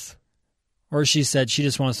 Yes. Or she said she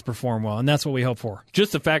just wants to perform well, and that's what we hope for.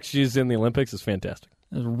 Just the fact she's in the Olympics is fantastic.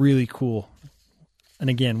 It's really cool. And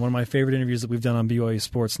again, one of my favorite interviews that we've done on BYU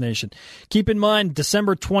Sports Nation. Keep in mind,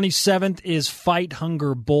 December 27th is Fight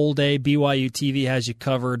Hunger Bowl Day. BYU TV has you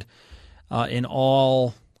covered in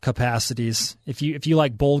all capacities. If you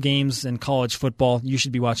like bowl games and college football, you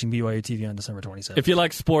should be watching BYU TV on December 27th. If you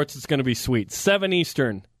like sports, it's going to be sweet. 7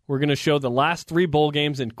 Eastern, we're going to show the last 3 bowl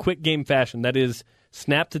games in quick game fashion. That is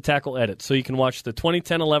snap-to-tackle edit. So you can watch the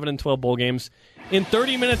 2010, 11, and 12 bowl games in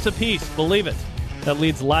 30 minutes apiece. Believe it. That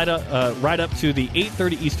leads right up to the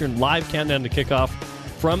 8:30 Eastern live countdown to kickoff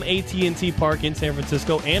from AT&T Park in San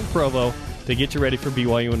Francisco and Provo to get you ready for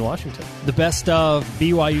BYU in Washington. The best of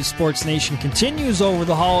BYU Sports Nation continues over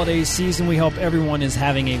the holiday season. We hope everyone is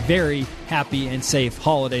having a very happy and safe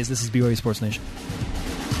holidays. This is BYU Sports Nation.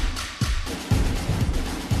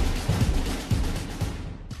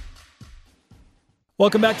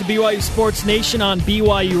 Welcome back to BYU Sports Nation on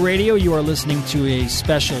BYU Radio. You are listening to a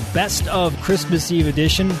special Best of Christmas Eve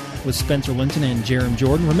edition with Spencer Linton and Jerem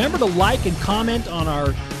Jordan. Remember to like and comment on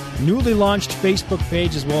our newly launched Facebook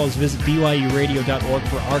page, as well as visit BYURadio.org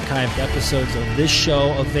for archived episodes of this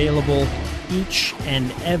show, available each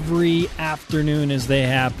and every afternoon as they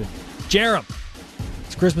happen. Jerem,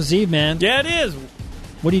 it's Christmas Eve, man. Yeah, it is.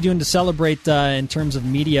 What are you doing to celebrate in terms of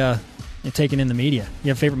media and taking in the media? You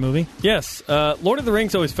have a favorite movie? Yes. Lord of the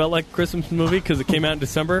Rings always felt like a Christmas movie because it came out in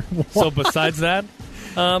December. So besides that,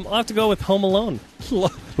 I'll have to go with Home Alone.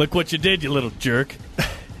 Look what you did, you little jerk.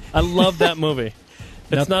 I love that movie.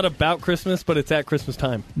 It's not about Christmas, but it's at Christmas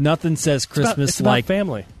time. Nothing says Christmas it's about like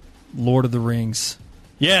family. Lord of the Rings.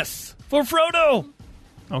 Yes. For Frodo.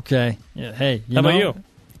 Okay. Yeah, hey. How about you?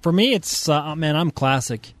 For me, it's, I'm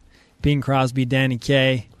classic. Bing Crosby, Danny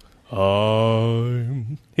Kaye.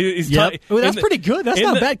 Yep. That's pretty good. That's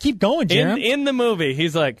not bad. Keep going, Jerem. In the movie,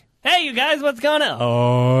 he's like, hey, you guys, what's going on?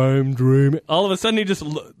 I'm dreaming. All of a sudden, he just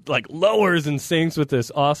lowers and sings with this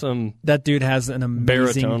awesome That dude has an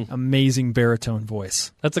amazing baritone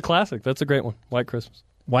voice. That's a classic. That's a great one. White Christmas.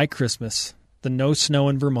 White Christmas. The No Snow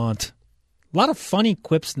in Vermont. A lot of funny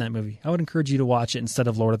quips in that movie. I would encourage you to watch it instead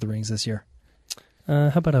of Lord of the Rings this year.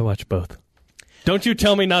 How about I watch both? Don't you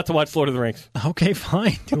tell me not to watch Lord of the Rings. Okay,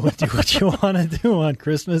 fine. Do what you want to do on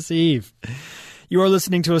Christmas Eve. You are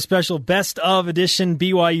listening to a special Best of edition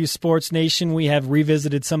BYU Sports Nation. We have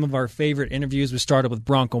revisited some of our favorite interviews. We started with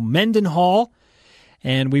Bronco Mendenhall,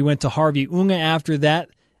 and we went to Harvey Unga after that.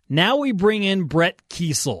 Now we bring in Brett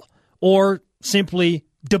Kiesel, or simply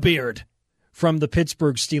Da Beard, from the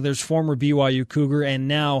Pittsburgh Steelers, former BYU Cougar, and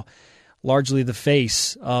now largely the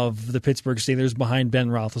face of the Pittsburgh Steelers, behind Ben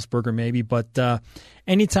Roethlisberger maybe. But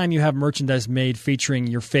anytime you have merchandise made featuring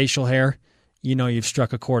your facial hair, you know you've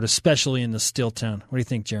struck a chord, especially in the still town. What do you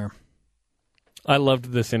think, Jerem? I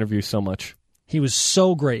loved this interview so much. He was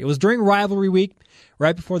so great. It was during rivalry week,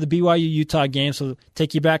 right before the BYU-Utah game, so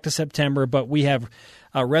take you back to September, but we have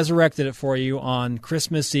resurrected it for you on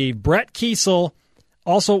Christmas Eve. Brett Keisel,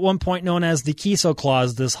 also at one point known as the Keisel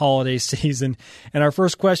Claus this holiday season. And our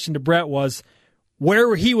first question to Brett was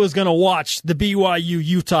where he was going to watch the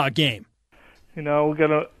BYU-Utah game. You know,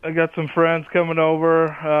 I got some friends coming over.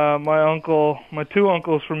 My two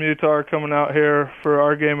uncles from Utah are coming out here for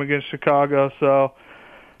our game against Chicago, so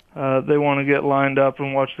they want to get lined up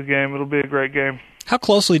and watch the game. It'll be a great game. How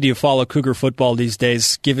closely do you follow Cougar football these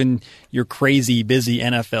days, given your crazy, busy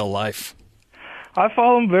NFL life? I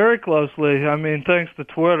follow them very closely. I mean, thanks to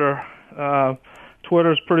Twitter.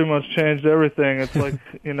 Twitter's pretty much changed everything. It's like,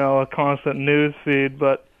 a constant news feed.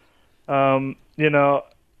 But,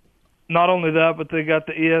 not only that, but they got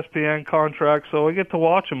the ESPN contract, so I get to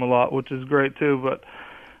watch them a lot, which is great too. But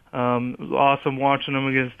it was awesome watching them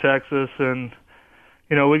against Texas. And,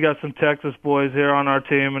 we got some Texas boys here on our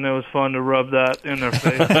team, and it was fun to rub that in their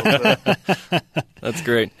face a little bit. That's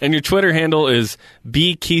great. And your Twitter handle is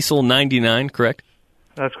bkiesel99, correct?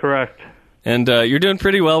 That's correct. And you're doing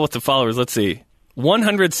pretty well with the followers. Let's see.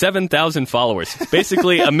 107,000 followers.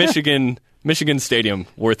 Basically a Michigan Stadium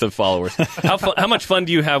worth of followers. How much fun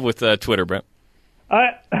do you have with Twitter, Brent?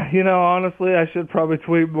 Honestly, I should probably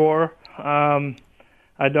tweet more.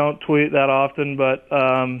 I don't tweet that often, but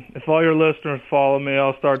if all your listeners follow me,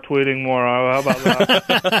 I'll start tweeting more. How about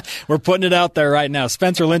that? We're putting it out there right now.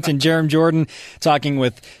 Spencer Linton, Jarom Jordan, talking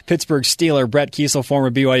with Pittsburgh Steeler Brett Keisel,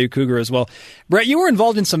 former BYU Cougar as well. Brett, you were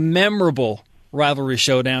involved in some memorable rivalry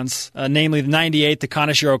showdowns, namely the 98, the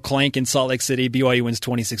Conashiro Clank in Salt Lake City. BYU wins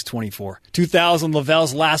 26-24. 2000,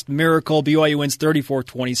 Lavelle's Last Miracle. BYU wins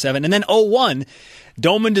 34-27. And then 01,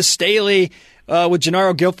 Doman to Staley with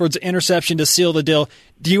Gennaro Guilford's interception to seal the deal.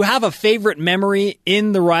 Do you have a favorite memory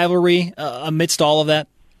in the rivalry amidst all of that?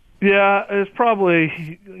 Yeah, it's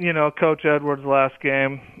probably, Coach Edwards' last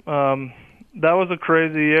game. That was a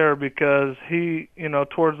crazy year because he,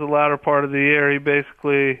 towards the latter part of the year, he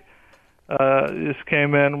basically just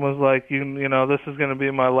came in and was like, this is going to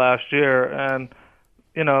be my last year. And,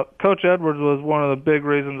 Coach Edwards was one of the big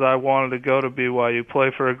reasons I wanted to go to BYU,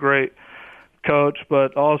 play for a great coach,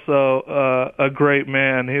 but also a great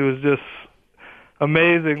man. He was just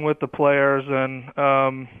amazing with the players.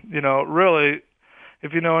 And, really,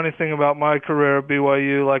 if you know anything about my career at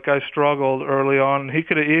BYU, like I struggled early on, he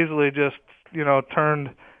could have easily just,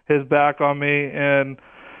 turned his back on me and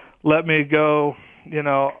let me go,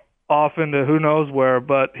 off into who knows where,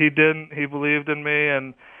 but he didn't. He believed in me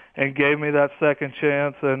and gave me that second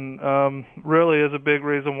chance, and really is a big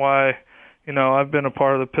reason why, I've been a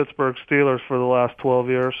part of the Pittsburgh Steelers for the last 12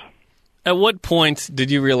 years. At what point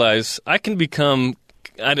did you realize I can become,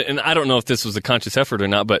 and I don't know if this was a conscious effort or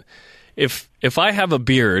not, but if I have a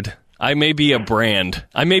beard, I may be a brand.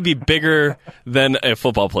 I may be bigger than a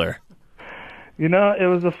football player. It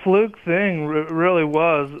was a fluke thing. It really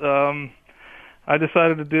was. I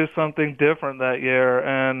decided to do something different that year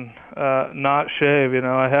and not shave.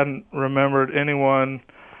 I hadn't remembered anyone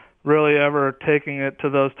really ever taking it to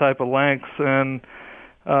those type of lengths. And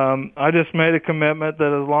I just made a commitment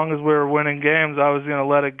that as long as we were winning games, I was going to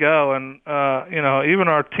let it go. And, even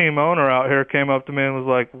our team owner out here came up to me and was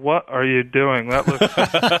like, "What are you doing? That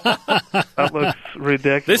looks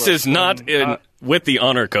ridiculous." This is not with the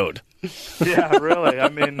honor code. Yeah, really. I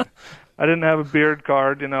mean, I didn't have a beard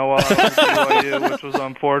card, while I was at BYU, which was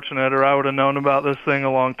unfortunate, or I would have known about this thing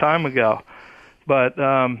a long time ago. But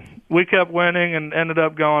we kept winning and ended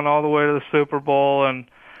up going all the way to the Super Bowl, and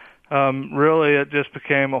really it just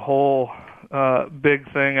became a whole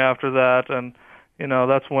big thing after that. And,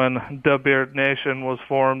 that's when the Beard Nation was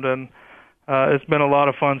formed, and it's been a lot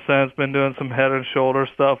of fun since. Been doing some head and shoulder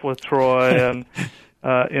stuff with Troy, and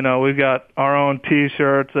we've got our own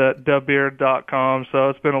T-shirts at thebeard.com, so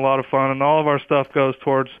it's been a lot of fun, and all of our stuff goes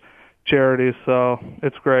towards charities, so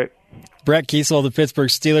it's great. Brett Keisel, the Pittsburgh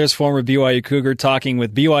Steelers, former BYU Cougar, talking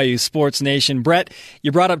with BYU Sports Nation. Brett,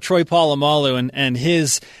 you brought up Troy Polamalu and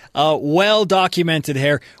his well-documented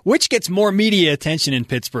hair. Which gets more media attention in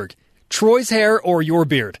Pittsburgh, Troy's hair or your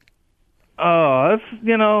beard? Oh,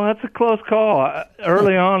 that's a close call.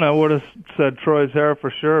 Early on, I would have said Troy's hair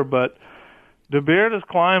for sure, but the beard is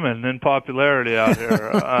climbing in popularity out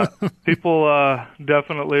here. People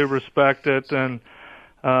definitely respect it, and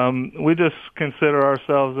we just consider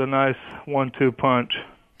ourselves a nice 1-2 punch.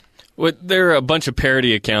 There are a bunch of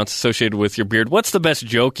parody accounts associated with your beard. What's the best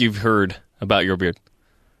joke you've heard about your beard?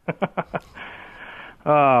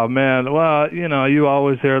 Oh, man. Well, you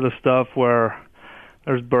always hear the stuff where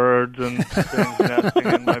there's birds and things nesting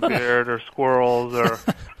in my beard, or squirrels, or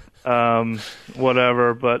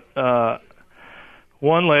whatever. But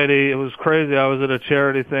one lady, it was crazy. I was at a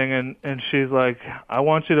charity thing, and she's like, I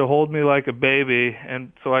want you to hold me like a baby,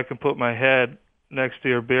 and so I can put my head next to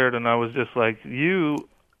your beard. And I was just like, you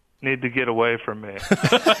need to get away from me.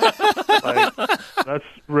 Like, that's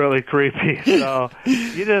really creepy. So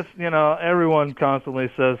you just, everyone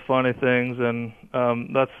constantly says funny things, and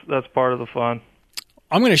that's part of the fun.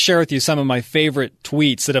 I'm going to share with you some of my favorite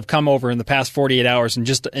tweets that have come over in the past 48 hours in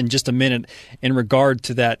just a minute in regard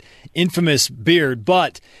to that infamous beard.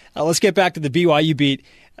 But let's get back to the BYU beat.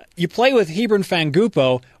 You play with Hebron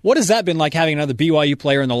Fangupo. What has that been like, having another BYU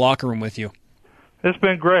player in the locker room with you? It's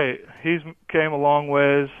been great. He's came a long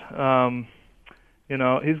ways.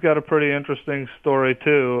 He's got a pretty interesting story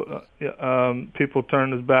too. People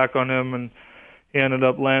turned his back on him, and he ended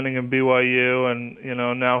up landing in BYU,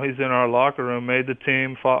 and now he's in our locker room. Made the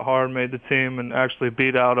team, fought hard, made the team, and actually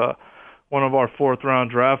beat out one of our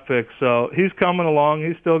 4th-round draft picks. So he's coming along.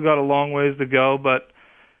 He's still got a long ways to go, but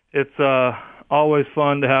it's always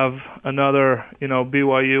fun to have another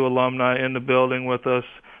BYU alumni in the building with us.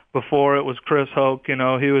 Before it was Chris Hoke. He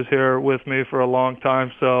was here with me for a long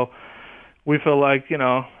time, so we feel like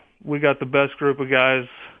we got the best group of guys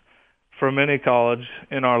from any college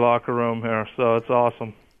in our locker room here, so it's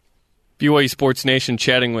awesome. BYU Sports Nation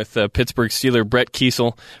chatting with Pittsburgh Steeler Brett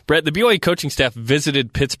Kiesel. Brett, the BYU coaching staff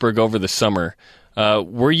visited Pittsburgh over the summer.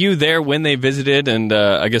 Were you there when they visited, and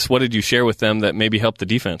I guess what did you share with them that maybe helped the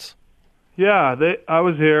defense? Yeah, I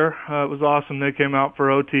was here. It was awesome. They came out for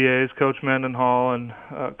OTAs, Coach Mendenhall and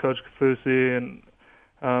Coach Kafusi and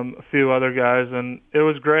a few other guys, and it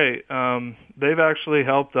was great. They've actually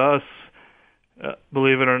helped us,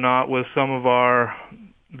 believe it or not, with some of our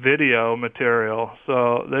video material.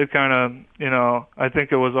 So they kind of, I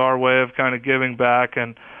think it was our way of kind of giving back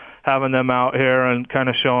and having them out here and kind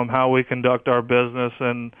of show them how we conduct our business,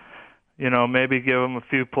 and maybe give them a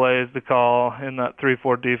few plays to call in that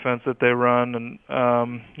 3-4 defense that they run. And,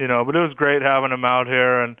 but it was great having them out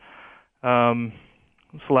here and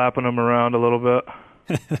slapping them around a little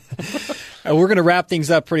bit. We're going to wrap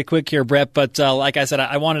things up pretty quick here, Brett, but like I said,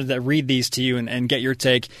 I wanted to read these to you and get your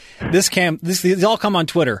take. These all come on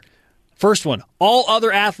Twitter. First one, all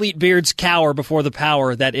other athlete beards cower before the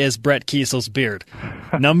power that is Brett Kiesel's beard.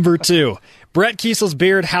 Number 2, Brett Kiesel's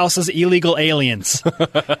beard houses illegal aliens.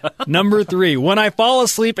 Number 3, when I fall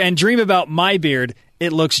asleep and dream about my beard,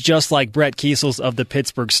 it looks just like Brett Kiesel's of the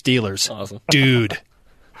Pittsburgh Steelers. Awesome. Dude.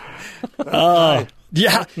 Nice.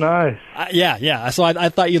 Yeah. That's nice. Yeah. So I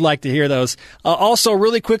thought you'd like to hear those. Also,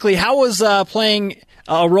 really quickly, how was playing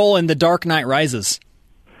a role in The Dark Knight Rises?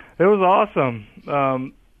 It was awesome.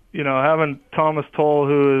 Having Thomas Toll,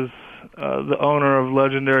 who is the owner of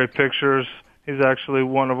Legendary Pictures, he's actually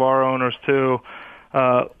one of our owners too,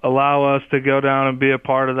 allow us to go down and be a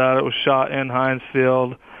part of that. It was shot in Heinz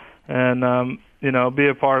Field, and be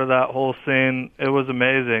a part of that whole scene. It was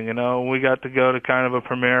amazing. We got to go to kind of a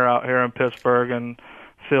premiere out here in Pittsburgh and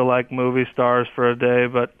feel like movie stars for a day.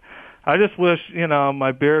 But I just wish,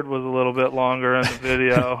 my beard was a little bit longer in the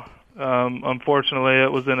video. Unfortunately,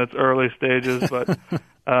 it was in its early stages, but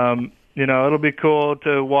it'll be cool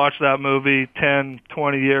to watch that movie 10,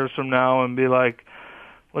 20 years from now and be like,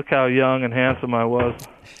 look how young and handsome I was.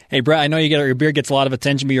 Hey, Brett, I know your beard gets a lot of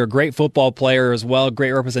attention, but you're a great football player as well,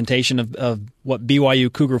 great representation of what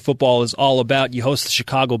BYU Cougar football is all about. You host the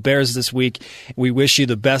Chicago Bears this week. We wish you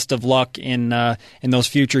the best of luck in those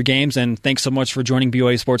future games, and thanks so much for joining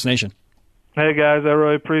BYU Sports Nation. Hey, guys, I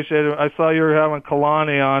really appreciate it. I saw you were having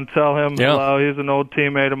Kalani on. Tell him hello. He's an old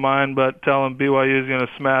teammate of mine, but tell him BYU is going to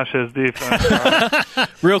smash his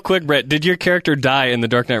defense. Real quick, Brett, did your character die in The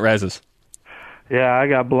Dark Knight Rises? Yeah, I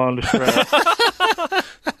got blown to shreds.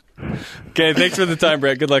 Okay, thanks for the time,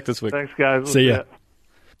 Brett. Good luck this week. Thanks, guys. See ya.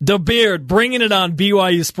 The Beard, bringing it on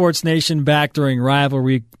BYU Sports Nation back during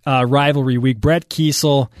rivalry week. Brett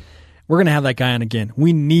Kiesel. We're going to have that guy on again.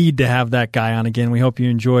 We need to have that guy on again. We hope you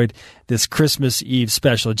enjoyed this Christmas Eve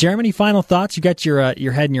special. Jeremy, any final thoughts? You got your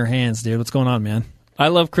head in your hands, dude. What's going on, man? I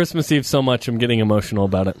love Christmas Eve so much, I'm getting emotional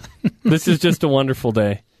about it. This is just a wonderful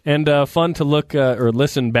day. And fun to look or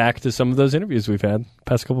listen back to some of those interviews we've had the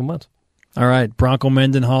past couple months. All right, Bronco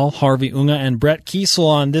Mendenhall, Harvey Unga, and Brett Kiesel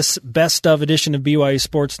on this best of edition of BYU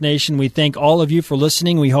Sports Nation. We thank all of you for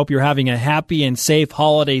listening. We hope you're having a happy and safe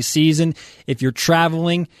holiday season. If you're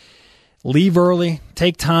traveling, leave early,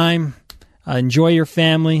 take time, enjoy your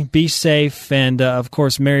family, be safe, and, of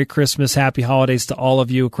course, Merry Christmas, Happy Holidays to all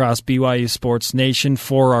of you across BYU Sports Nation.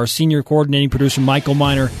 For our senior coordinating producer, Michael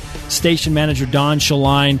Miner, station manager, Don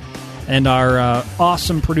Shaline, and our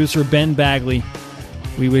awesome producer, Ben Bagley,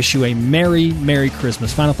 we wish you a Merry, Merry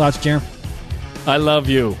Christmas. Final thoughts, Jeremy? I love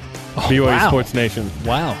you. BYU wow. Sports Nation.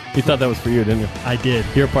 Wow. You thought that was for you, didn't you? I did.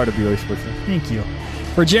 You're a part of BYU Sports Nation. Thank you.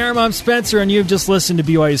 For Jeremy, I'm Spencer, and you've just listened to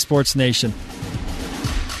BYU Sports Nation.